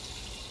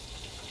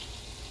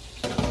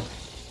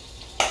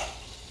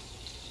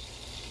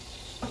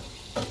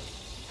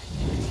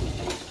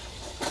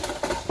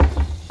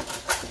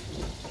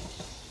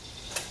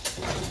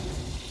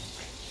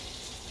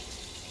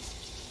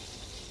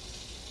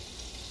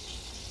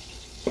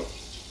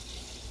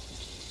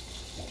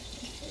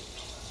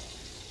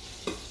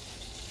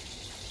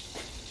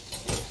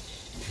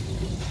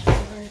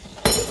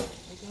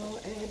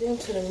 Add them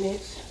to the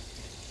mix.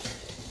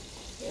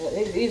 Yeah,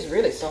 these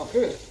really soft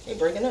here. They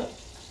breaking up.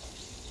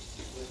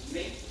 With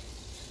meat?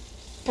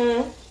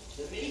 Hmm?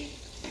 The meat?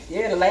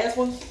 Yeah, the last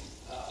ones.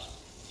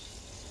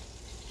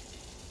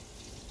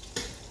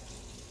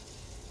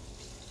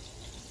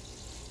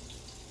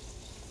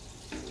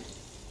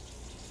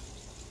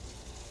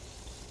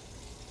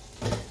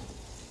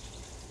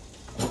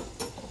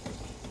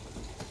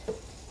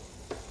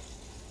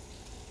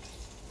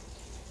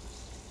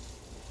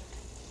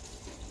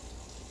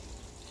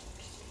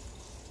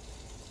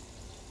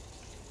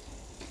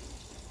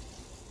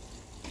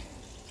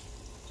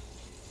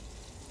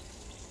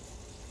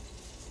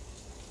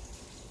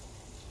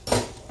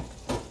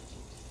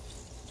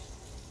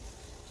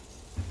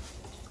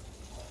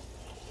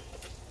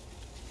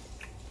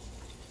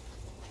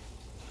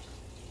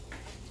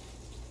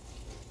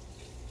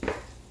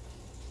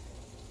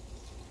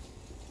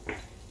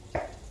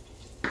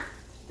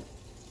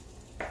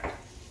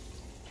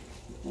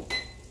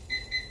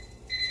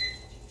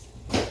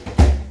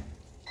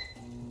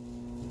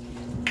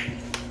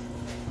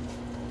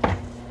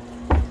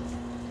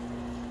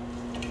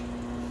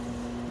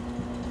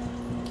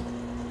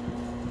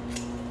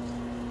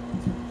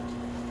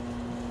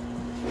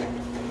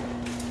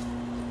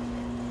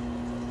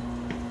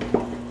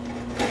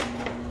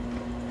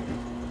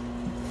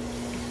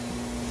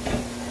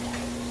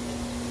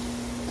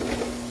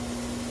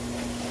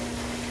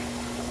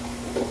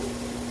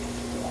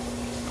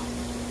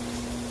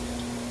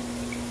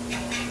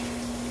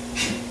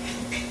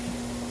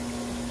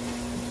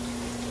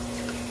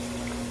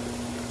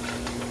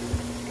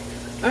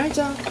 Alright,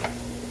 y'all.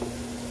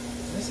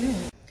 That's it.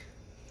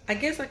 I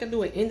guess I can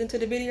do an ending to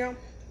the video.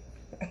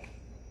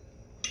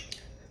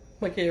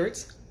 My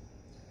carrots.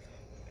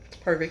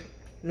 Perfect.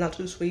 Not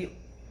too sweet.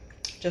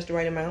 Just the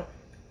right amount.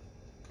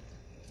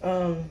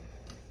 The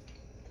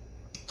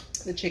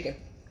chicken.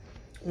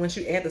 Once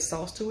you add the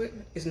sauce to it,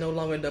 it's no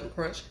longer double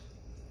crunch.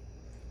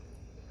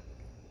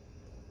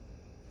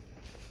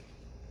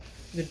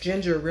 The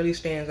ginger really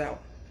stands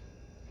out.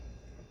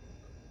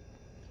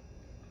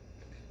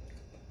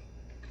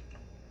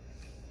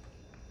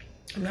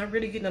 I'm not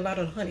really getting a lot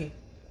of honey,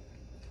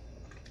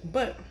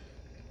 but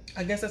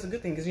I guess that's a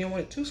good thing because you don't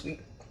want it too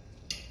sweet.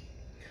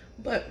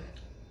 But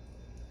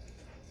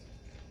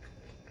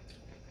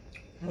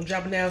my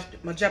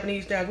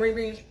Japanese style green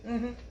beans,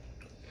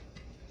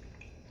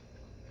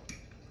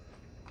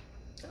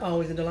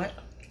 always a delight.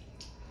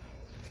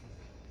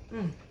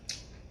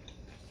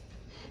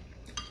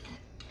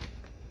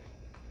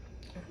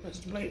 What's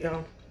the plate,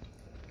 y'all?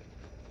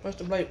 What's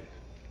the plate?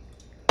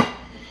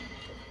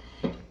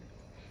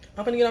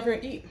 I'm gonna get off here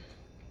and eat.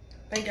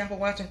 Thank y'all for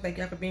watching. Thank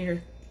y'all for being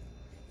here.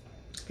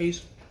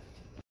 Peace.